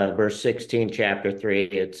then verse 16, chapter 3,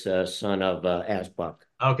 it's son of Asbuk.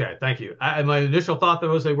 Okay, thank you. My initial thought that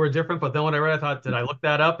was they were different, but then when I read, I thought, did I look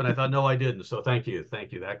that up? And I thought, no, I didn't. So thank you,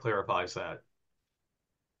 thank you. That clarifies that.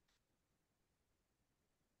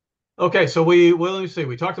 Okay, so let me see.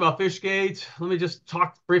 We talked about Fishgate. Let me just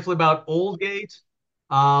talk briefly about Old Gate.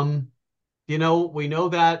 Um, we know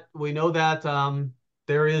that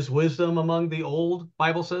there is wisdom among the old.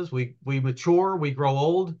 Bible says we mature, we grow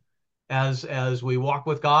old as we walk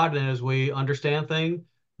with God and as we understand things.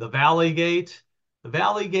 The Valley Gate, the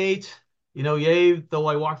Valley Gate. Yea, though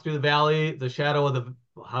I walk through the valley, the shadow of the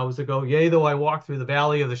how does it go? Yea, though I walk through the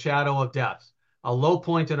valley of the shadow of death, a low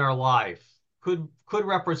point in our life could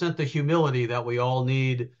represent the humility that we all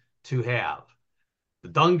need to have. The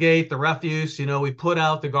dung gate, the refuse, we put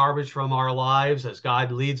out the garbage from our lives as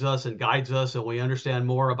God leads us and guides us, and we understand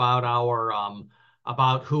more about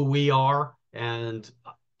about who we are and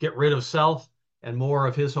get rid of self and more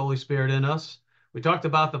of His Holy Spirit in us. We talked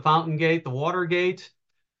about the fountain gate, the water gate.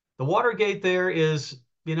 The water gate there is,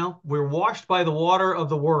 we're washed by the water of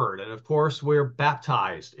the word. And of course, we're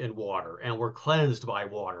baptized in water and we're cleansed by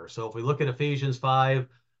water. So if we look at Ephesians 5,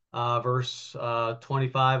 verse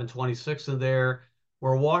 25 and 26 in there,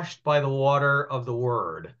 we're washed by the water of the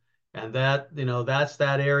word. And that's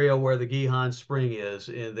that area where the Gihon Spring is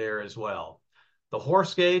in there as well. The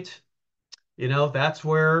horse gate, that's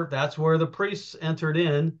where the priests entered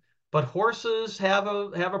in, but horses have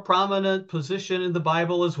a prominent position in the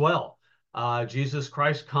Bible as well. Jesus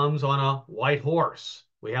Christ comes on a white horse.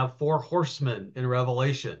 We have four horsemen in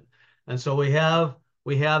Revelation, and so we have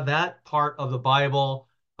that part of the Bible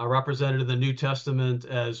represented in the New Testament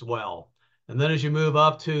as well. And then as you move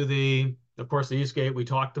up to of course, the East Gate we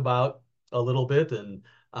talked about a little bit and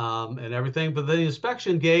everything, but the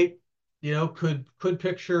inspection gate could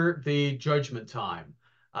picture the judgment time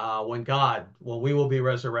when we will be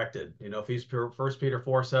resurrected. If he's 1 Peter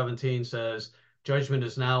 4:17 says, judgment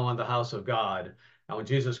is now on the house of God. And when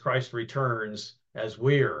Jesus Christ returns, as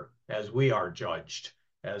we are judged,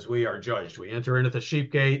 we enter into the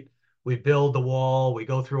sheep gate, we build the wall, we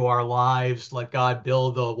go through our lives, let God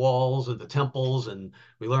build the walls and the temples, and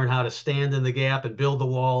we learn how to stand in the gap and build the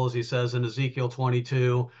wall, as he says in Ezekiel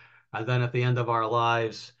 22. And then at the end of our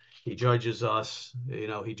lives, He judges us.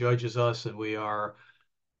 He judges us, and we are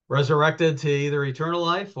resurrected to either eternal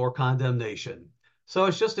life or condemnation. So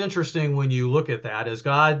it's just interesting when you look at that. As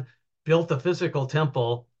God built the physical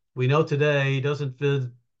temple, we know today he doesn't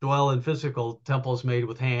dwell in physical temples made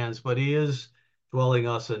with hands, but he is dwelling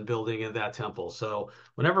us and building in that temple. So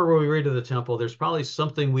whenever we read of the temple, there's probably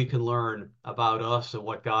something we can learn about us and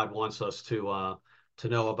what God wants us to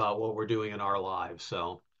know about what we're doing in our lives.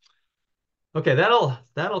 So okay,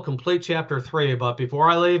 that'll complete chapter 3. But before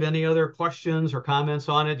I leave, any other questions or comments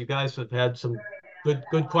on it? You guys have had some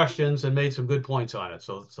good questions and made some good points on it.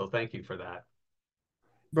 So thank you for that.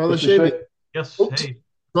 Brother Mr. Shabi. Yes, Oops. hey,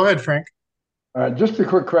 Go ahead, Frank. Just a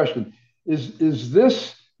quick question: Is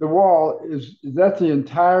this the wall? Is that the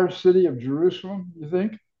entire city of Jerusalem? You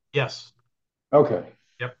think? yes, Okay.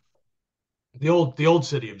 yep. The old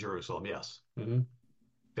city of Jerusalem. Yes.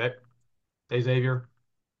 Okay. Hey, Xavier.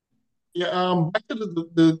 Yeah. Back to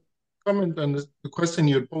the comment and the question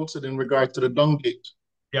you had posted in regard to the dung gate.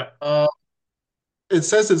 Yeah. It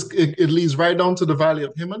says it leads right down to the Valley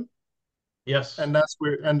of Hinnom, Yes. and that's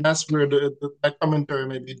where that commentary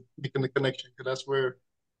may be making the connection, because that's where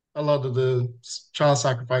a lot of the child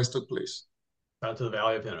sacrifice took place. Down to the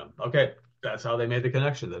Valley of Hinnom. Okay, that's how they made the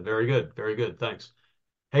connection. Then very good, very good. Thanks.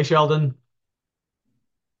 Hey, Sheldon.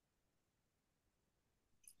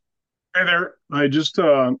 Hey there.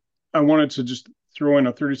 I wanted to just throw in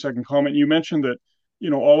a 30-second comment. You mentioned that,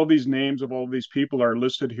 all of these names of all of these people are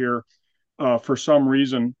listed here for some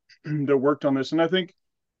reason that worked on this. And I think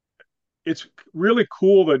it's really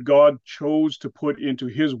cool that God chose to put into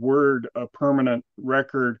his word a permanent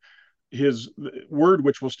record, his word,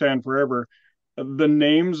 which will stand forever, the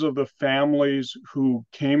names of the families who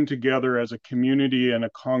came together as a community and a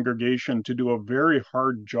congregation to do a very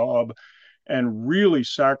hard job and really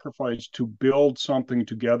sacrificed to build something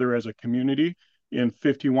together as a community in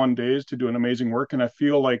 51 days to do an amazing work. And I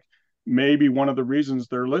feel like maybe one of the reasons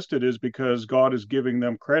they're listed is because God is giving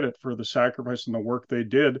them credit for the sacrifice and the work they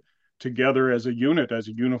did together as a unit, as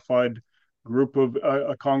a unified group of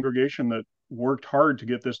a congregation that worked hard to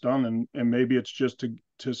get this done. And maybe it's just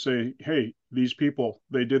to say, hey, these people,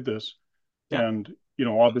 they did this. Yeah. And,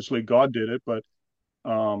 obviously God did it, but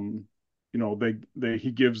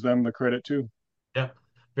he gives them the credit too. Yeah,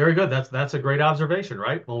 very good. That's a great observation,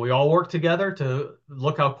 right? When we all work together to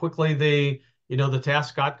look how quickly the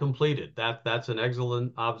task got completed. That's an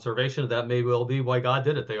excellent observation. That may well be why God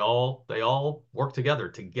did it. They all worked together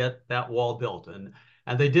to get that wall built, and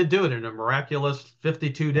they did do it in a miraculous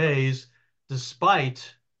 52 days,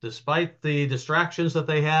 despite the distractions that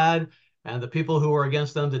they had and the people who were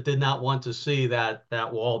against them that did not want to see that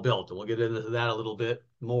wall built. And we'll get into that a little bit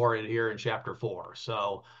more in here in chapter 4.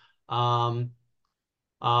 So. Hey,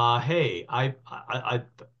 I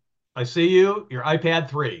see you. Your iPad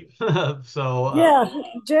 3. So Yeah,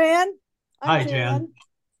 Jan. I'm hi, Jan.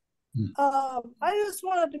 I just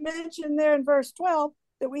wanted to mention there in verse 12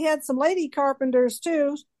 that we had some lady carpenters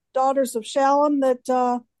too, daughters of Shallum,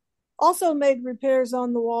 that also made repairs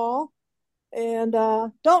on the wall. And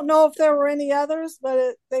don't know if there were any others,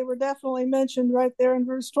 but they were definitely mentioned right there in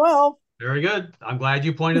verse 12. Very good. I'm glad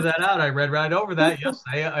you pointed that out. I read right over that. Yes,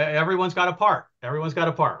 everyone's got a part. Everyone's got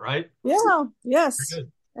a part, right? Yeah, yes, Very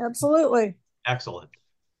good. absolutely. Excellent.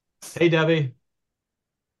 Hey, Debbie.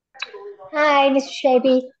 Hi, Mr.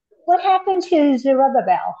 Shabi. What happened to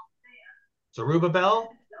Zerubbabel?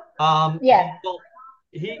 Zerubbabel? Yeah. Well,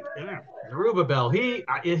 Zerubbabel,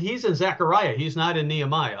 he's in Zechariah. He's not in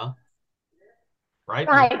Nehemiah, right?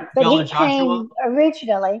 Right, but Zerubbabel and Joshua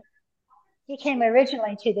he came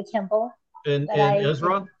originally to the temple. in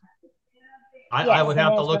Ezra. I would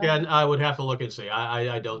have to look at. I would have to look and see.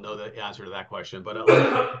 I don't know the answer to that question, but let me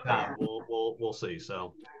write it down. We'll see.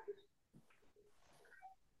 So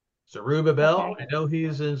Zerubbabel, Okay. I know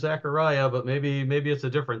he's in Zechariah, but maybe it's a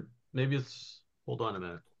different. Maybe it's. Hold on a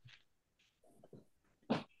minute.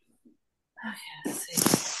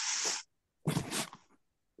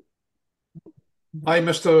 Hi,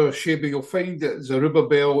 Mr. Shabi. You'll find that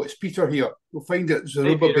Zerubbabel. It's Peter here. You'll find that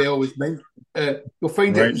Zerubbabel is mentioned. You'll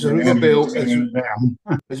find that Zerubbabel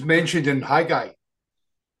is mentioned in Haggai.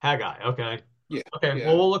 Haggai. Okay. Yeah. Okay. Yeah.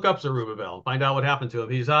 Well, we'll look up Zerubbabel. Find out what happened to him.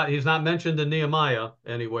 He's not mentioned in Nehemiah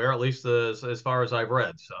anywhere, at least as far as I've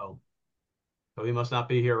read. So he must not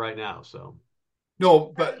be here right now. So.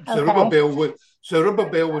 No, but Okay.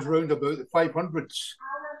 Zerubbabel was round about the 500s.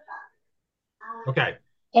 Okay.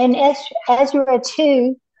 In Ezra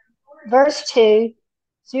 2, verse 2,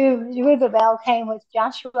 Zerubbabel came with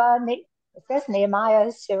Joshua, it says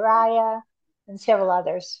Nehemiah, Sariah, and several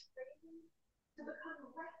others.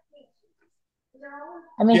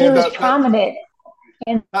 I mean, he was prominent.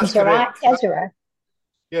 And That's correct. Ezra.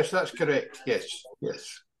 Yes, that's correct. Yes,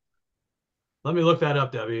 yes. Let me look that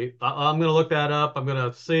up, Debbie. I'm going to look that up. I'm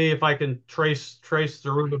going to see if I can trace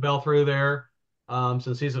Zerubbabel through there,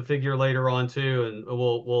 since he's a figure later on too, and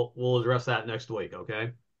we'll address that next week.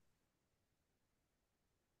 Okay.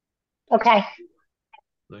 Okay.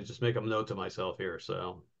 Let me just make a note to myself here.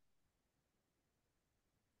 So,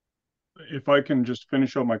 If I can just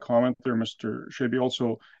finish out my comment there, Mr. Shabi,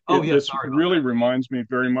 also, oh yeah, this sorry about really that. reminds me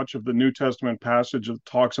very much of the New Testament passage that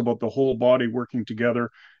talks about the whole body working together,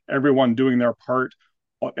 everyone doing their part,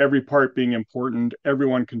 every part being important,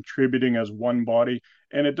 everyone contributing as one body.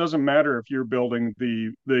 And it doesn't matter if you're building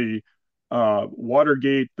the water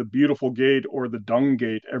gate, the beautiful gate, or the dung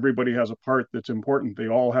gate. Everybody has a part that's important. They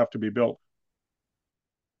all have to be built.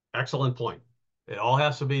 Excellent point. It all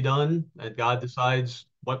has to be done, and God decides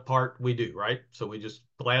what part we do, right? So we just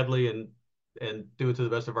gladly and do it to the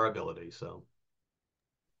best of our ability. So,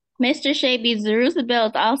 Mr. Shabi, Zerubbabel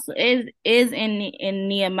is also is in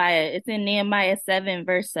Nehemiah. It's in Nehemiah 7,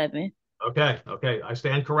 verse 7. okay, I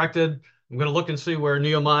stand corrected. I'm going to look and see where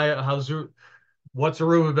Nehemiah, what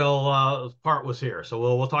Zerubbabel part was here. So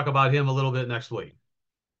we'll talk about him a little bit next week.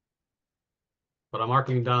 But I'm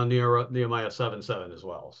marking down Nehemiah 7:7 as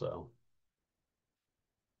well. So,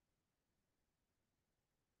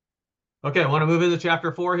 okay, I want to move into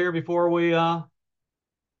chapter 4 here before we what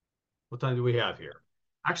time do we have here?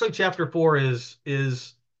 Actually, chapter 4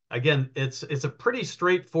 is again, it's a pretty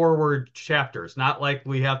straightforward chapter. It's not like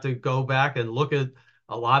we have to go back and look at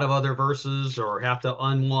a lot of other verses or have to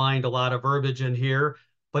unwind a lot of verbiage in here,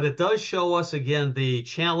 but it does show us again the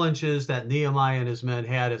challenges that Nehemiah and his men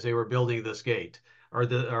had as they were building this gate or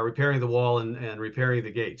repairing the wall and repairing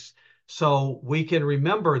the gates. So we can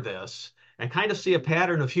remember this and kind of see a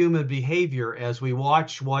pattern of human behavior as we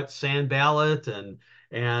watch what Sanballat and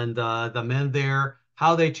the men there,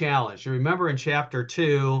 how they challenged. You remember in chapter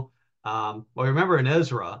 2, well, remember in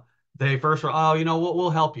Ezra, they first were, oh, you know what, we'll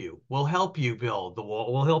help you. We'll help you build the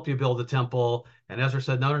wall. We'll help you build the temple. And Ezra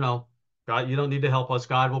said, no, no, no. God, you don't need to help us.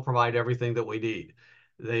 God will provide everything that we need.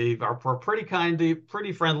 They are pretty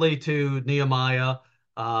pretty friendly to Nehemiah.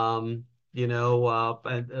 Um,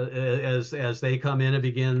 and as they come in and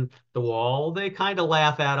begin the wall, they kind of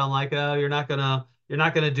laugh at him like, "Oh, you're not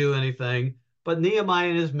gonna do anything." But Nehemiah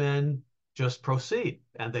and his men just proceed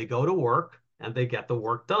and they go to work and they get the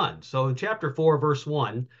work done. So in chapter 4, verse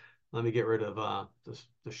 1, let me get rid of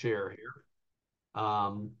the share here.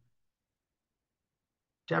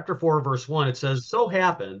 Chapter 4, verse 1, it says, so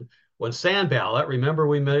happened when Sanballat, remember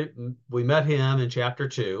we met him in chapter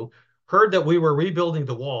 2, heard that we were rebuilding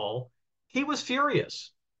the wall, he was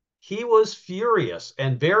furious. He was furious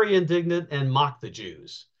and very indignant and mocked the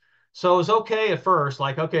Jews. So it was okay at first,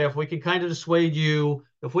 like, okay, if we can kind of dissuade you,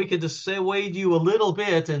 if we could dissuade you a little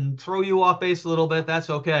bit and throw you off base a little bit, that's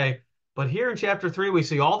okay. But here in chapter 3, we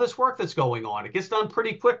see all this work that's going on. It gets done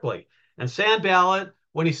pretty quickly. And Sanballat,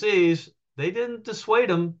 when he sees they didn't dissuade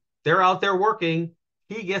him. They're out there working.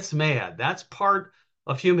 He gets mad. That's part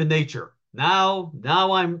of human nature. Now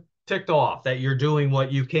I'm ticked off that you're doing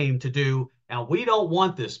what you came to do, and we don't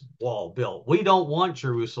want this wall built. We don't want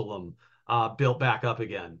Jerusalem built back up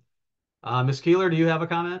again. Ms. Keeler, do you have a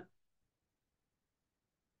comment?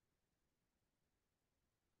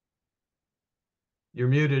 You're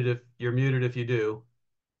muted if you do.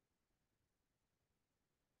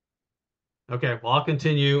 Okay, well, I'll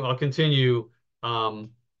continue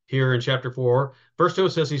here in chapter 4. Verse 2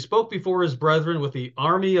 says, he spoke before his brethren with the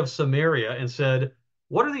army of Samaria and said,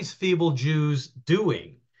 what are these feeble Jews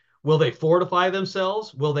doing? Will they fortify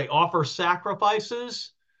themselves? Will they offer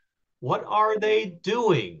sacrifices? What are they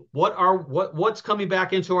doing? What's coming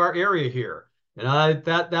back into our area here? And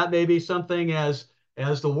that may be something as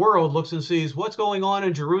the world looks and sees what's going on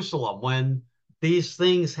in Jerusalem when these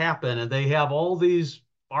things happen and they have all these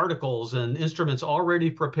articles and instruments already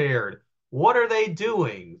prepared. What are they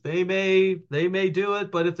doing? They may do it,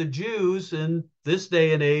 but if the Jews in this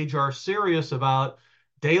day and age are serious about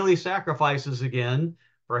daily sacrifices again,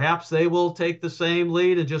 perhaps they will take the same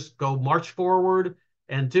lead and just go march forward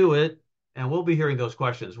and do it. And we'll be hearing those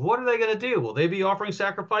questions. What are they going to do? Will they be offering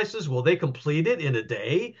sacrifices? Will they complete it in a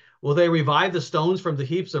day? Will they revive the stones from the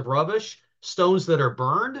heaps of rubbish, stones that are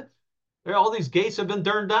burned? All these gates have been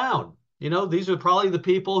burned down. These are probably the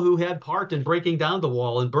people who had part in breaking down the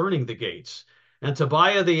wall and burning the gates. And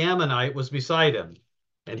Tobiah the Ammonite was beside him.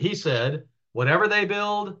 And he said, whatever they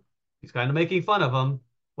build, he's kind of making fun of them.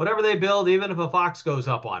 Whatever they build, even if a fox goes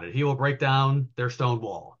up on it, he will break down their stone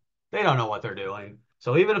wall. They don't know what they're doing.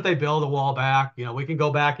 So even if they build a wall back, we can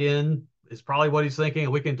go back in, is probably what he's thinking,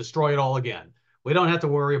 and we can destroy it all again. We don't have to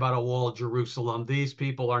worry about a wall of Jerusalem. These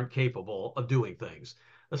people aren't capable of doing things.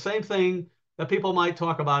 The same thing that people might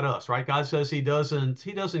talk about us, right? God says he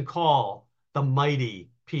doesn't call the mighty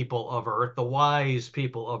people of earth, the wise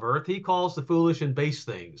people of earth. He calls the foolish and base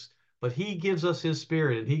things. But he gives us his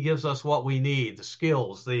spirit and he gives us what we need, the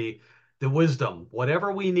skills, the wisdom,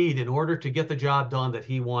 whatever we need in order to get the job done that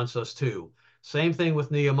he wants us to. Same thing with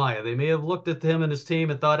Nehemiah. They may have looked at him and his team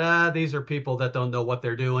and thought, these are people that don't know what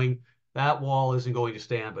they're doing. That wall isn't going to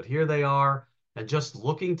stand. But here they are, and just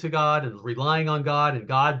looking to God and relying on God and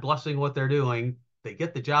God blessing what they're doing, they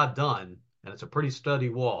get the job done. And it's a pretty sturdy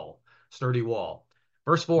wall.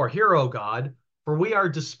 Verse 4, Hear, O God, for we are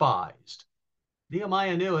despised.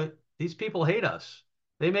 Nehemiah knew it. These people hate us.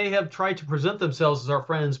 They may have tried to present themselves as our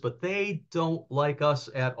friends, but they don't like us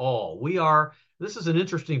at all. This is an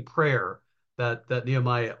interesting prayer that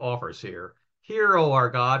Nehemiah offers here. Hear, O our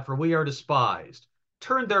God, for we are despised.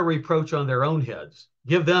 Turn their reproach on their own heads.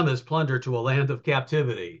 Give them as plunder to a land of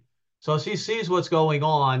captivity. So as he sees what's going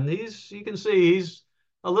on, you can see he's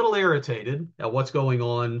a little irritated at what's going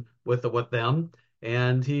on with them,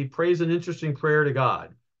 and he prays an interesting prayer to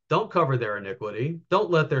God. Don't cover their iniquity.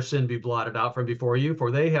 Don't let their sin be blotted out from before you,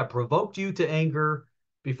 for they have provoked you to anger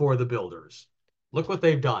before the builders. Look what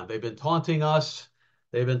they've done. They've been taunting us.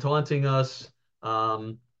 They've been taunting us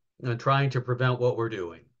and trying to prevent what we're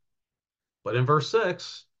doing. But in verse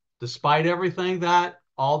 6, despite everything that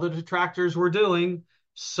all the detractors were doing,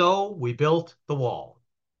 so we built the wall.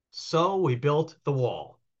 So we built the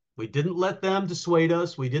wall. We didn't let them dissuade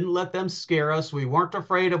us. We didn't let them scare us. We weren't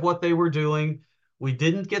afraid of what they were doing. We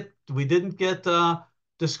didn't get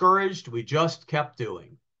discouraged. We just kept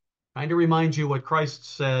doing. Kind of remind you what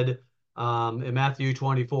Christ said in Matthew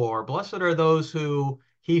 24. Blessed are those who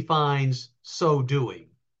he finds so doing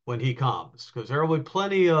when he comes, because there will be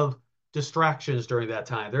plenty of distractions during that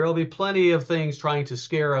time. There will be plenty of things trying to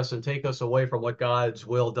scare us and take us away from what God's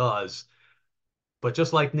will does. But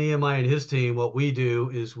just like Nehemiah and his team, what we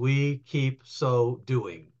do is we keep so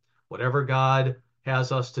doing. Whatever God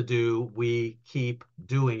has us to do, we keep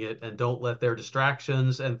doing it and don't let their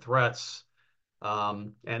distractions and threats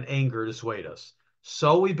and anger dissuade us.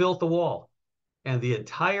 So we built the wall, and the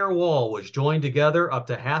entire wall was joined together up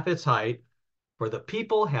to half its height, for the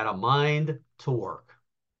people had a mind to work.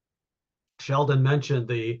 Sheldon mentioned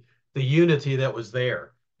the unity that was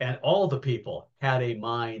there, and all the people had a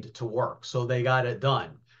mind to work, so they got it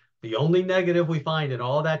done. The only negative we find in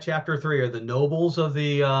all of that chapter 3 are the nobles of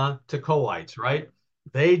the Tekoites, right?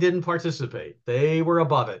 They didn't participate. They were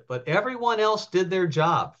above it, but everyone else did their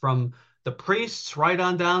job, from the priests right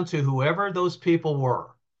on down to whoever those people were.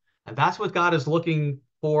 And that's what God is looking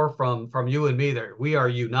for from you and me there. We are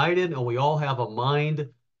united and we all have a mind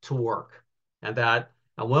to work.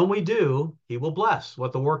 And when we do, he will bless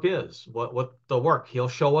what the work is, what the work. He'll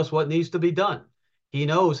show us what needs to be done. He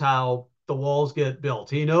knows how the walls get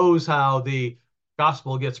built. He knows how the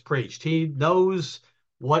gospel gets preached. He knows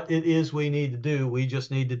what it is we need to do. We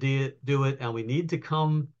just need to do it, and we need to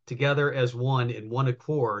come together as one in one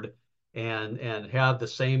accord and have the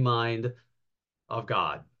same mind of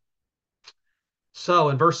God. So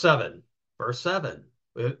in verse 7,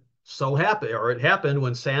 it happened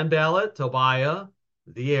when Sanballat, Tobiah,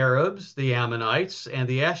 the Arabs, the Ammonites, and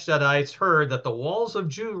the Ashdodites heard that the walls of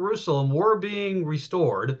Jerusalem were being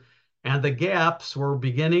restored and the gaps were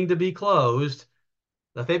beginning to be closed,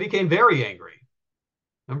 that they became very angry.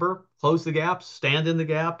 Remember, close the gaps, stand in the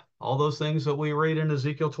gap, all those things that we read in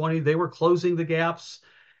Ezekiel 20, they were closing the gaps.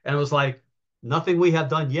 And it was like, nothing we have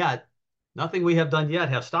done yet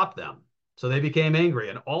has stopped them. So they became angry,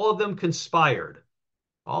 and all of them conspired.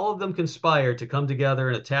 All of them conspired to come together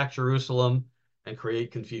and attack Jerusalem and create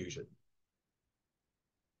confusion.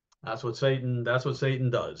 That's what Satan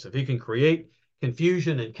does. If he can create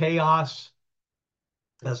confusion and chaos,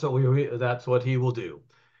 that's what he will do.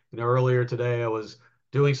 Earlier today I was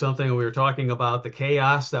doing something and we were talking about the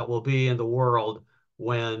chaos that will be in the world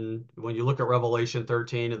when you look at Revelation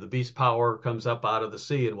 13 and the beast power comes up out of the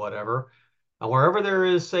sea and whatever. And wherever there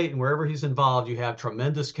is Satan, wherever he's involved, you have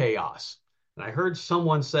tremendous chaos. And I heard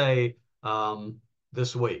someone say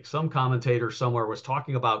this week, some commentator somewhere was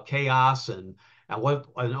talking about chaos and what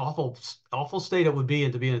an awful state it would be,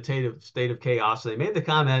 and to be in a state of chaos. They made the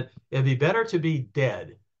comment, it'd be better to be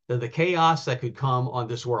dead than the chaos that could come on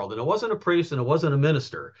this world. And it wasn't a priest and it wasn't a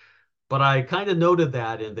minister, but I kind of noted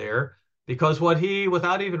that in there because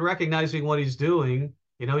without even recognizing what he's doing,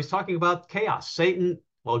 he's talking about chaos.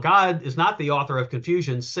 Well, God is not the author of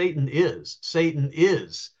confusion. Satan is. Satan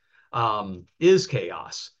is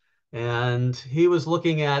chaos. And he was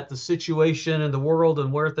looking at the situation in the world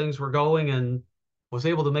and where things were going and was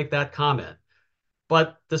able to make that comment.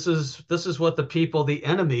 But this is what the people, the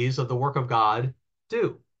enemies of the work of God,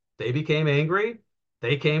 do. They became angry.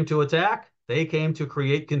 They came to attack. They came to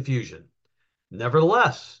create confusion.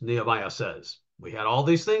 Nevertheless, Nehemiah says, we had all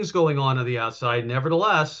these things going on the outside.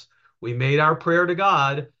 Nevertheless, we made our prayer to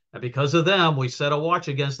God, and because of them, we set a watch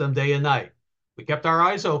against them day and night. We kept our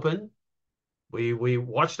eyes open. We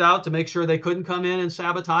watched out to make sure they couldn't come in and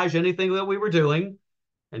sabotage anything that we were doing.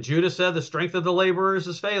 And Judah said, the strength of the laborers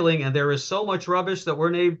is failing, and there is so much rubbish that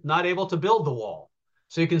we're not able to build the wall.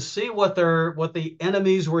 So you can see what the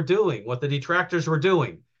enemies were doing, what the detractors were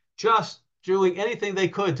doing, just doing anything they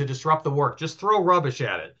could to disrupt the work, just throw rubbish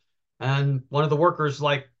at it. And one of the workers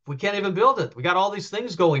like, we can't even build it. We got all these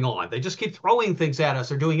things going on. They just keep throwing things at us.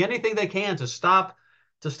 They're doing anything they can to stop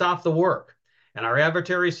the work. And our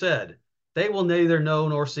adversary said, they will neither know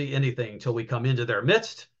nor see anything till we come into their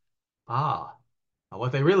midst. Ah,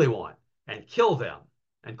 what they really want, and kill them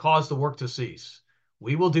and cause the work to cease.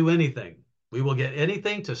 We will do anything. We will get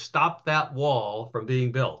anything to stop that wall from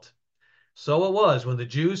being built. So it was when the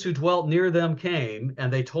Jews who dwelt near them came,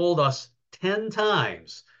 and they told us 10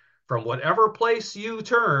 times, from whatever place you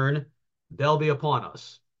turn, they'll be upon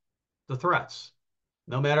us. The threats.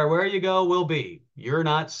 No matter where you go, we'll be. You're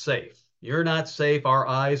not safe. You're not safe. Our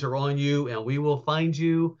eyes are on you, and we will find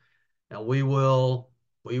you, and we will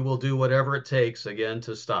do whatever it takes again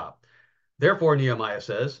to stop. Therefore, Nehemiah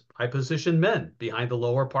says, I positioned men behind the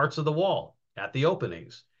lower parts of the wall at the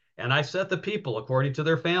openings, and I set the people according to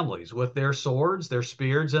their families with their swords, their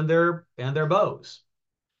spears, and their bows.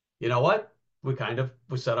 You know what? We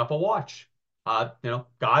set up a watch.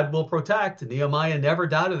 God will protect. Nehemiah never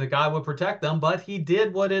doubted that God would protect them, but he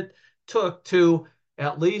did what it took to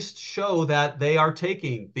at least show that they are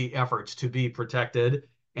taking the efforts to be protected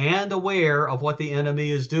and aware of what the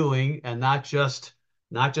enemy is doing, and not just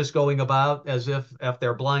going about as if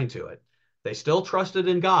they're blind to it. They still trusted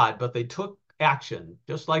in God, but they took action,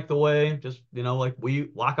 just like the way, like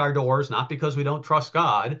we lock our doors, not because we don't trust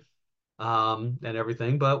God, and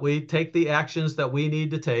everything, but we take the actions that we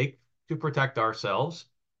need to take to protect ourselves.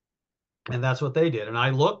 And that's what they did. And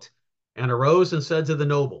I looked and arose and said to the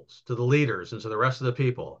nobles, to the leaders, and to the rest of the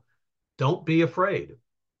people, don't be afraid.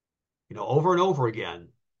 Over and over again,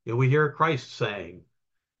 we hear Christ saying,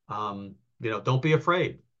 don't be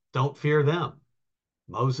afraid. Don't fear them.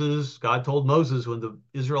 God told Moses when the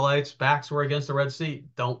Israelites' backs were against the Red Sea,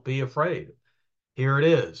 don't be afraid. Here it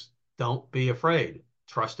is. Don't be afraid.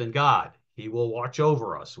 Trust in God. He will watch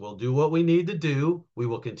over us. We'll do what we need to do. We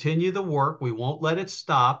will continue the work. We won't let it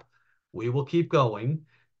stop. We will keep going.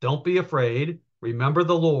 Don't be afraid. Remember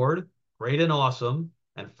the Lord, great and awesome,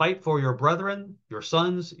 and fight for your brethren, your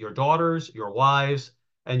sons, your daughters, your wives,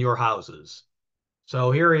 and your houses.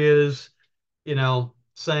 So here he is,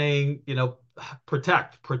 saying,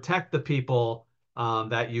 protect the people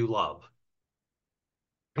that you love.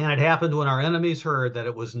 And it happened when our enemies heard that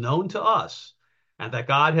it was known to us and that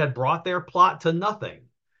God had brought their plot to nothing.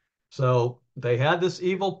 So they had this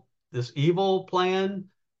evil plan,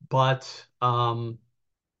 but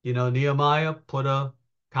Nehemiah put a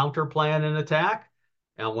counter plan and attack.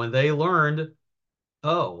 And when they learned,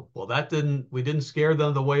 oh, well, we didn't scare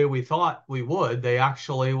them the way we thought we would. They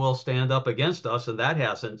actually will stand up against us, and that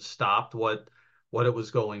hasn't stopped what it was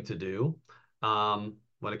going to do.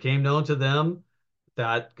 When it came known to them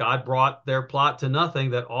that God brought their plot to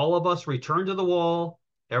nothing, that all of us returned to the wall,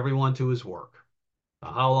 everyone to his work.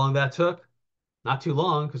 Now, how long that took? Not too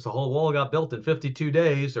long, because the whole wall got built in 52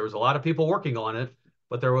 days. There was a lot of people working on it,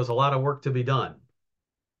 but there was a lot of work to be done.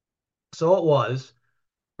 So it was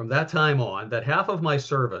from that time on that half of my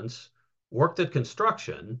servants worked at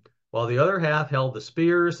construction, while the other half held the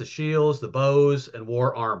spears, the shields, the bows, and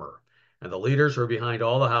wore armor. And the leaders were behind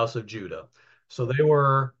all the house of Judah. So they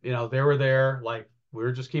were there like we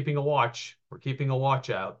were just keeping a watch. We're keeping a watch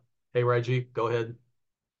out. Hey, Reggie, go ahead.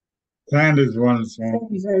 Sandy's one.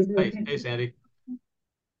 Hey, Sandy.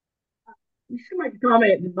 You should make a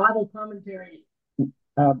comment. The Bible commentary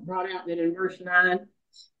brought out that in verse 9,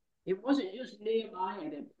 it wasn't just Nehemiah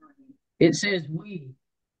that prayed. It says we.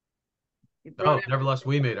 Nevertheless,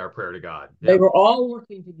 we made our prayer to God. They were all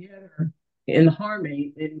working together in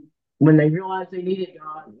harmony. And when they realized they needed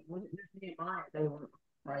God, it wasn't just Nehemiah. They were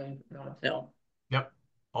praying for God's help. Yep.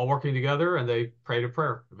 All working together, and they prayed a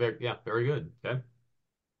prayer. Very good. Okay.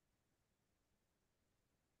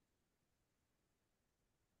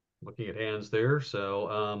 Looking at hands there.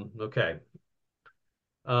 So, okay.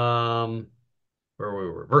 Where we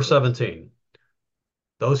were. Verse 17.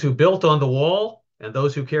 Those who built on the wall and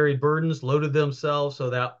those who carried burdens loaded themselves so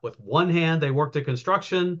that with one hand they worked at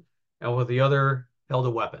construction and with the other held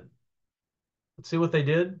a weapon. Let's see what they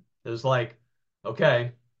did. It was like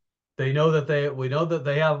Okay, they know that we know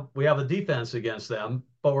that we have a defense against them,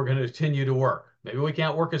 but we're going to continue to work. Maybe we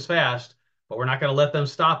can't work as fast, but we're not going to let them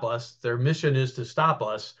stop us. Their mission is to stop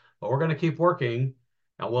us, but we're going to keep working,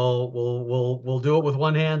 and we'll do it with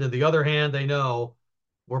one hand, and the other hand, they know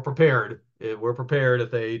we're prepared. We're prepared if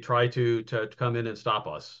they try to come in and stop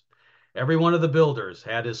us. Every one of the builders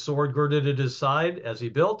had his sword girded at his side as he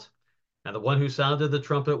built, and the one who sounded the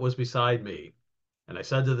trumpet was beside me. And I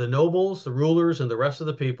said to the nobles, the rulers, and the rest of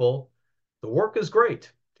the people, the work is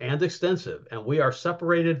great and extensive, and we are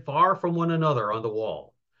separated far from one another on the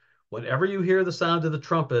wall. Whenever you hear the sound of the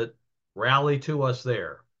trumpet, rally to us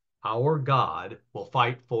there. Our God will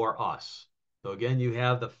fight for us. So again, you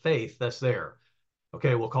have the faith that's there.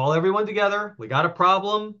 Okay, we'll call everyone together. We got a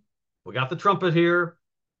problem. We got the trumpet here.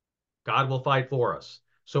 God will fight for us.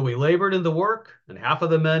 So we labored in the work, and half of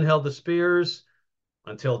the men held the spears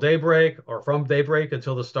until daybreak, or from daybreak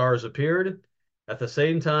until the stars appeared. At the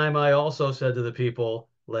same time, I also said to the people,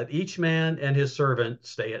 let each man and his servant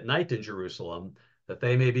stay at night in Jerusalem, that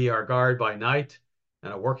they may be our guard by night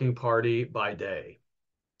and a working party by day.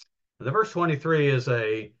 And the verse 23 is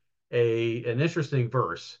an interesting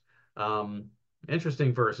verse.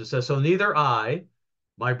 Interesting verse. It says, so neither I,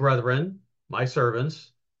 my brethren, my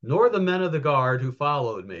servants, nor the men of the guard who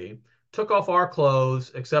followed me took off our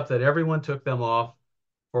clothes, except that everyone took them off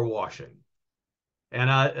for washing. And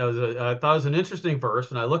I thought it was an interesting verse,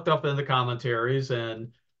 and I looked up in the commentaries,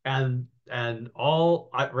 and all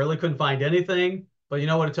I really couldn't find anything. But you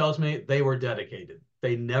know what it tells me? They were dedicated.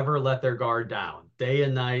 They never let their guard down. Day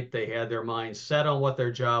and night, they had their minds set on what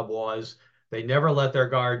their job was. They never let their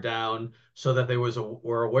guard down, so that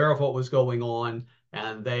were aware of what was going on,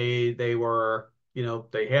 and they were,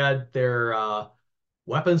 they had their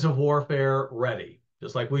weapons of warfare ready,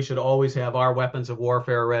 just like we should always have our weapons of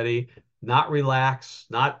warfare ready, not relax,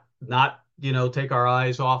 not take our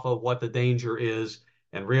eyes off of what the danger is,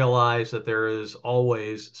 and realize that there is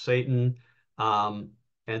always Satan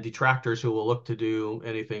and detractors who will look to do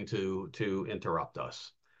anything to interrupt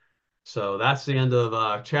us. So that's the end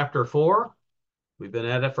of chapter 4. We've been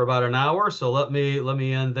at it for about an hour, so let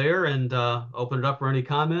me end there and open it up for any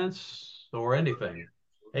comments or anything.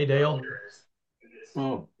 Hey, Dale.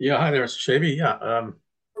 Oh, yeah. Hi there, Mr. Shabi. Yeah. I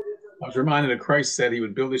was reminded that Christ said he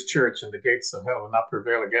would build his church and the gates of hell would not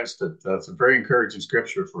prevail against it. That's a very encouraging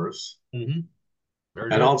scripture for us. Mm-hmm.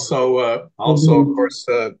 Very And good. also, of course,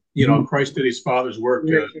 Christ did his Father's work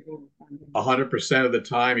 100% of the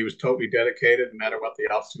time. He was totally dedicated, no matter what the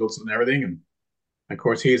obstacles and everything. And of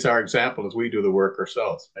course, he's our example as we do the work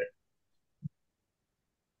ourselves. Right?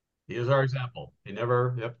 He is our example. He kept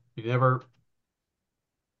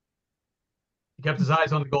his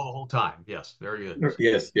eyes on the goal the whole time. Yes, very good.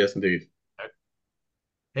 Yes, indeed.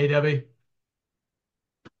 Hey, Debbie.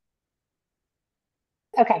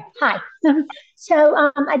 Okay, hi. So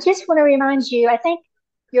I just want to remind you, I think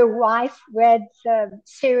your wife read the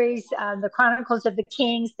series, the Chronicles of the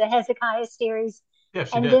Kings, the Hezekiah series. Yeah,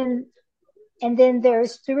 she and did. Then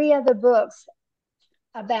there's 3 other books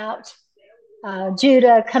about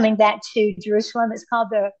Judah coming back to Jerusalem. It's called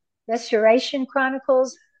the Restoration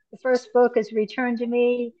Chronicles. The first book is Return to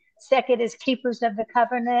Me. Second is Keepers of the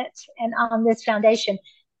Covenant and On This Foundation.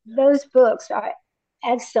 Those books are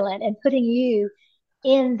excellent in putting you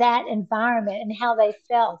in that environment and how they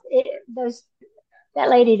felt. That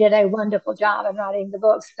lady did a wonderful job of writing the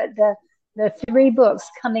books, but the 3 books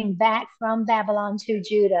coming back from Babylon to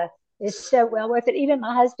Judah is so well worth it. Even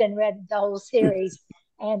my husband read the whole series,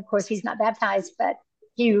 and of course he's not baptized, but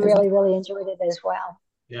he really, really enjoyed it as well.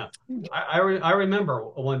 Yeah, I remember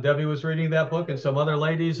when Debbie was reading that book and some other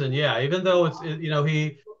ladies, and yeah, even though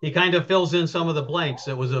he kind of fills in some of the blanks,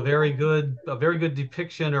 it was a very good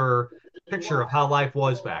depiction or picture of how life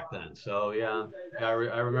was back then. So yeah, I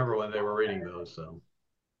remember when they were reading those. So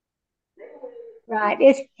right,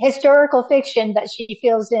 it's historical fiction, but she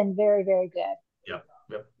fills in very, very good. Yep.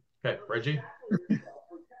 Okay, Reggie.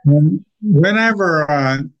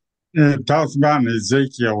 Whenever it talks about in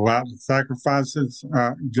Ezekiel about the sacrifices,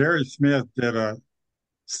 Gary Smith did a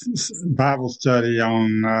Bible study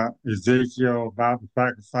on Ezekiel about the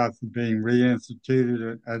sacrifices being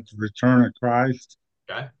reinstituted at the return of Christ.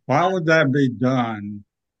 Okay. Why would that be done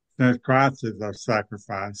since Christ is our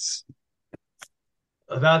sacrifice?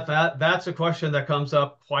 That's a question that comes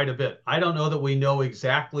up quite a bit. I don't know that we know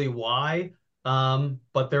exactly why,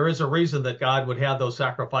 but there is a reason that God would have those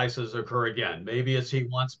sacrifices occur again. Maybe it's he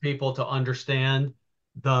wants people to understand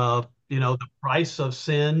the price of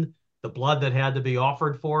sin, the blood that had to be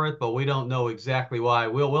offered for it, but we don't know exactly why.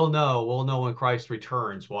 We'll know when Christ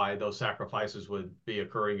returns why those sacrifices would be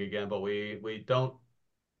occurring again, but we don't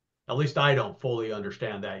At least I don't fully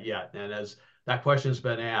understand that yet. And as that question's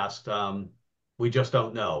been asked, we just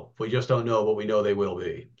don't know. We just don't know, but we know they will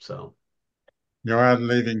be. So You're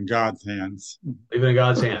leaving God's hands. leave it in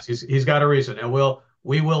God's hands. He's got a reason, and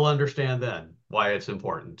we will understand then why it's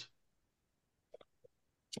important.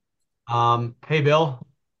 Hey, Bill.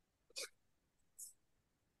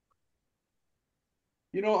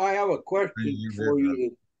 I have a question for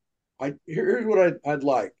you. Here's what I'd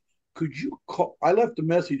like. Could you call? I left a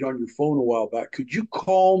message on your phone a while back. Could you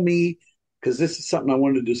call me? Because this is something I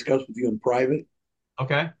wanted to discuss with you in private.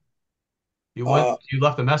 Okay. You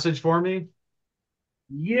left a message for me?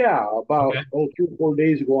 Yeah, about 3 or 4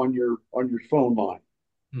 days ago on your phone line.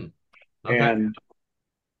 Okay. And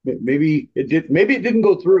maybe it didn't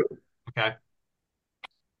go through. Okay.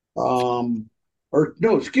 Or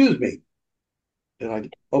no, excuse me. I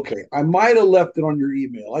might have left it on your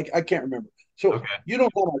email. I can't remember. So you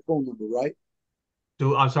don't have my phone number, right?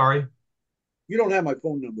 I'm sorry? You don't have my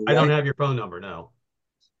phone number, I don't right? have your phone number, no.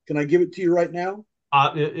 Can I give it to you right now?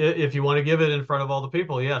 If you want to give it in front of all the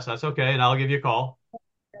people, yes, that's okay, and I'll give you a call.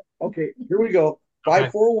 Okay, here we go.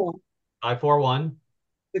 541 541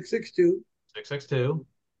 662 662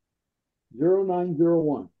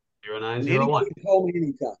 0901. 0901. You can call me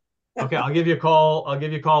anytime. Okay, I'll give you a call. I'll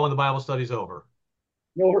give you a call when the Bible study's over.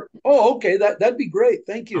 No, okay, that'd be great.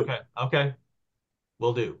 Thank you. Okay,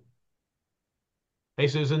 will do. Hey,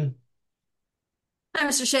 Susan. Hi,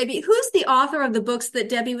 Mr. Shabi. Who's the author of the books that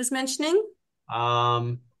Debbie was mentioning?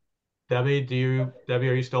 Debbie,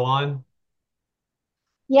 are you still on?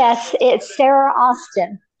 Yes, it's Sarah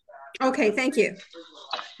Austin. Okay, thank you.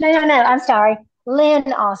 No, I'm sorry.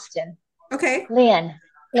 Lynn Austin. Okay. Lynn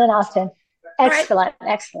Austin. Excellent.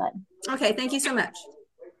 Okay, thank you so much.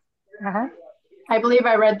 I believe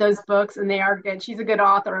I read those books and they are good. She's a good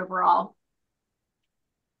author overall.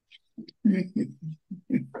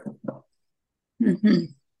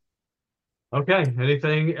 Okay,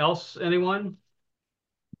 anything else, anyone?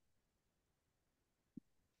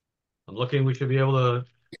 I'm looking, we should be able to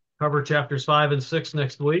cover chapters 5 and 6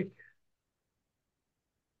 next week.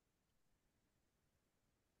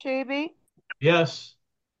 JB? Yes.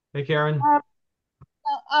 Hey, Karen.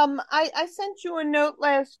 I sent you a note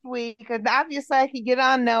last week, and obviously I could get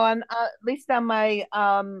on now on at least on my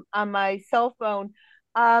cell phone.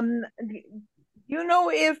 You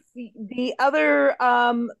know if the other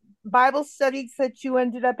Bible studies that you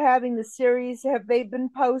ended up having, the series, have they been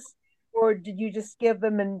posted, or did you just give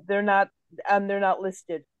them and they're not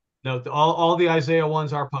listed? No, all the Isaiah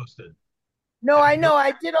ones are posted. No, I know.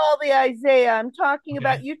 I did all the Isaiah. I'm talking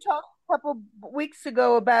about, you talked a couple weeks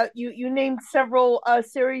ago about you named several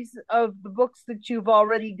series of the books that you've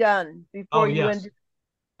already done before you yes. ended.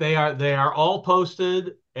 They are all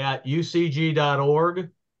posted at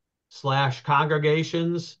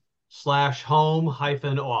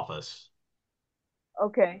ucg.org/congregations/home-office.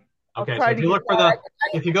 Okay. Okay, so if you look for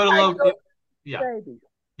if you go to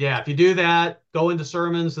if you do that, go into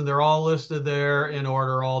sermons, and they're all listed there in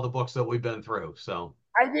order, all the books that we've been through. So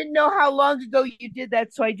I didn't know how long ago you did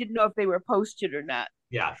that, so I didn't know if they were posted or not.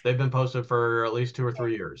 yeah, they've been posted for at least 2 or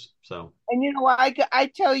 3 years. So, and you know what,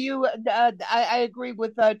 I tell you, I agree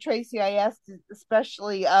with Tracy. I asked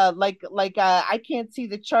especially I can't see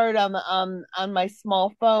the chart on my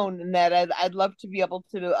small phone, and that I'd love to be able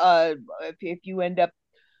to if you end up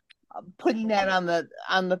putting that on the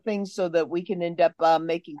thing so that we can end up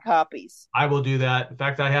making copies. I will do that. In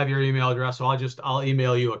fact, I have your email address, so I'll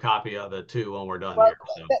email you a copy of it too when we're done here.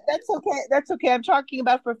 So. That's okay. I'm talking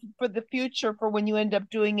about for the future, for when you end up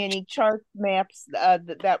doing any chart maps,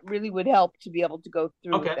 that really would help to be able to go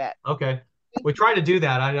through with that. Okay. We try to do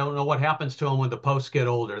that. I don't know what happens to them when the posts get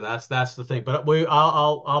older. That's the thing. But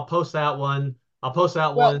I'll post that one. I'll post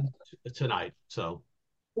that one tonight. So.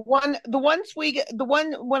 The one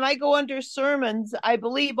when I go under sermons, I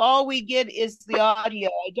believe all we get is the audio.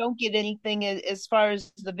 I don't get anything as far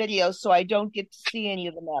as the video, so I don't get to see any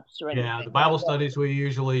of the maps or anything. Yeah, the Bible studies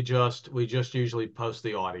we just usually post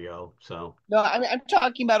the audio. So no, I'm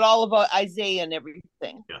talking about all of Isaiah and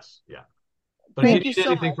everything. Yes, yeah. But if you need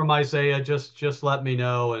anything from Isaiah, just let me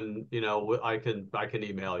know, and I can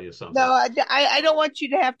email you something. No, I don't want you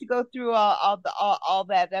to have to go through all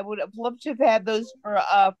that. I would have loved to have had those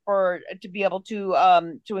for to be able to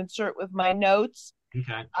insert with my notes.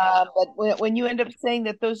 Okay. But when you end up saying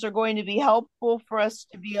that those are going to be helpful for us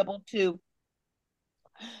to be able to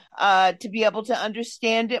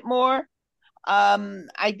understand it more,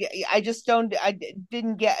 I just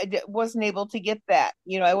wasn't able to get that.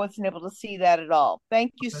 I wasn't able to see that at all.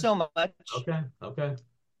 Thank you so much. Okay.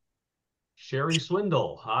 Sherry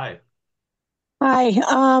Swindle, hi. Hi.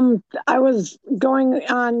 I was going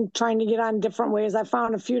on trying to get on different ways. I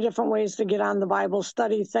found a few different ways to get on the Bible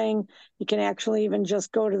study thing. You can actually even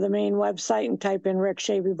just go to the main website and type in Rick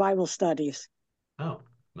Shabi Bible Studies. Oh,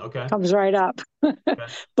 okay. Comes right up. Okay.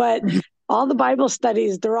 But all the Bible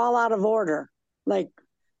studies, they're all out of order. Like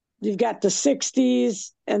you've got the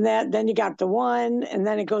 60s and then you got the one, and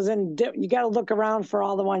then it goes in. You got to look around for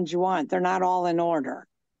all the ones you want. They're not all in order.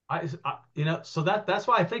 So that's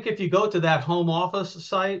why I think if you go to that home office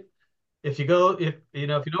site, if you don't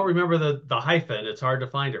remember the hyphen, it's hard to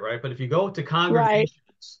find it, right? But if you go to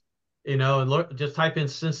congregations, and look, just type in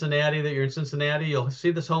Cincinnati, that you're in Cincinnati, you'll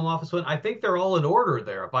see this home office one. I think they're all in order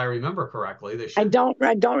there, if I remember correctly. They should.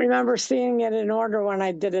 I don't remember seeing it in order when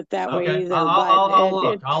I did it that way Okay, either.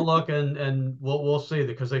 I'll look and we'll see,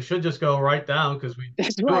 because they should just go right down, because we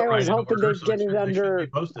That's do why it I right was in hoping order, they'd so get it they shouldn't under. be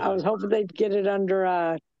posted. I was hoping they'd get it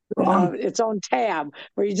under its own tab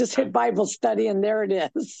where you just hit Bible study and there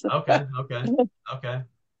it is. Okay.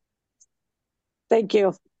 Thank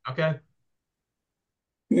you. Okay.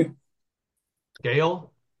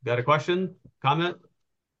 Gail, got a question, comment?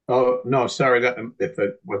 Oh, no, sorry. If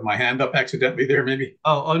it was my hand up accidentally there, maybe.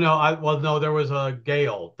 Oh no. No, there was a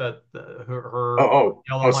Gail that her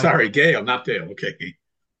yellow mic. Sorry, Gail, not Dale. Okay.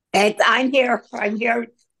 I'm here. I'm here.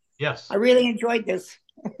 Yes. I really enjoyed this.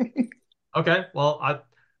 Okay. Well,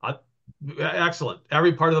 excellent.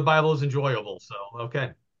 Every part of the Bible is enjoyable. So,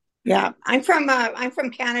 okay. Yeah, I'm from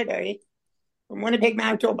Canada, from Winnipeg,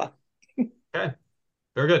 Manitoba. Okay.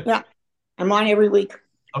 Very good. Yeah, I'm on every week.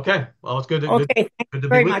 Okay. Well, it's good. Okay. Good to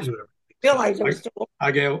very be with much. you. Realize it was still.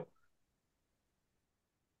 Hi, Gail.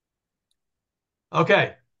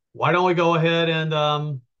 Okay. Why don't we go ahead and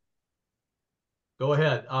go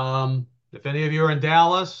ahead. If any of you are in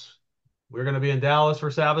Dallas, we're going to be in Dallas for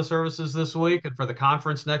Sabbath services this week and for the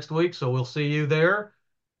conference next week. So we'll see you there.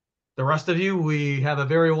 The rest of you, we have a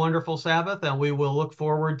very wonderful Sabbath, and we will look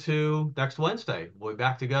forward to next Wednesday. We'll be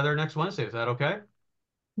back together next Wednesday. Is that okay?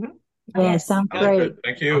 Yeah, sounds great. Good.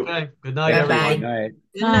 Thank you. Okay. Good night, everyone. Good night.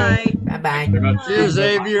 Good night. Bye-bye. See you,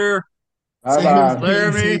 Xavier. Bye-bye.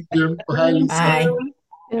 Laramie. Bye.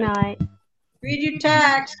 Good night. Read your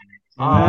text. Bye.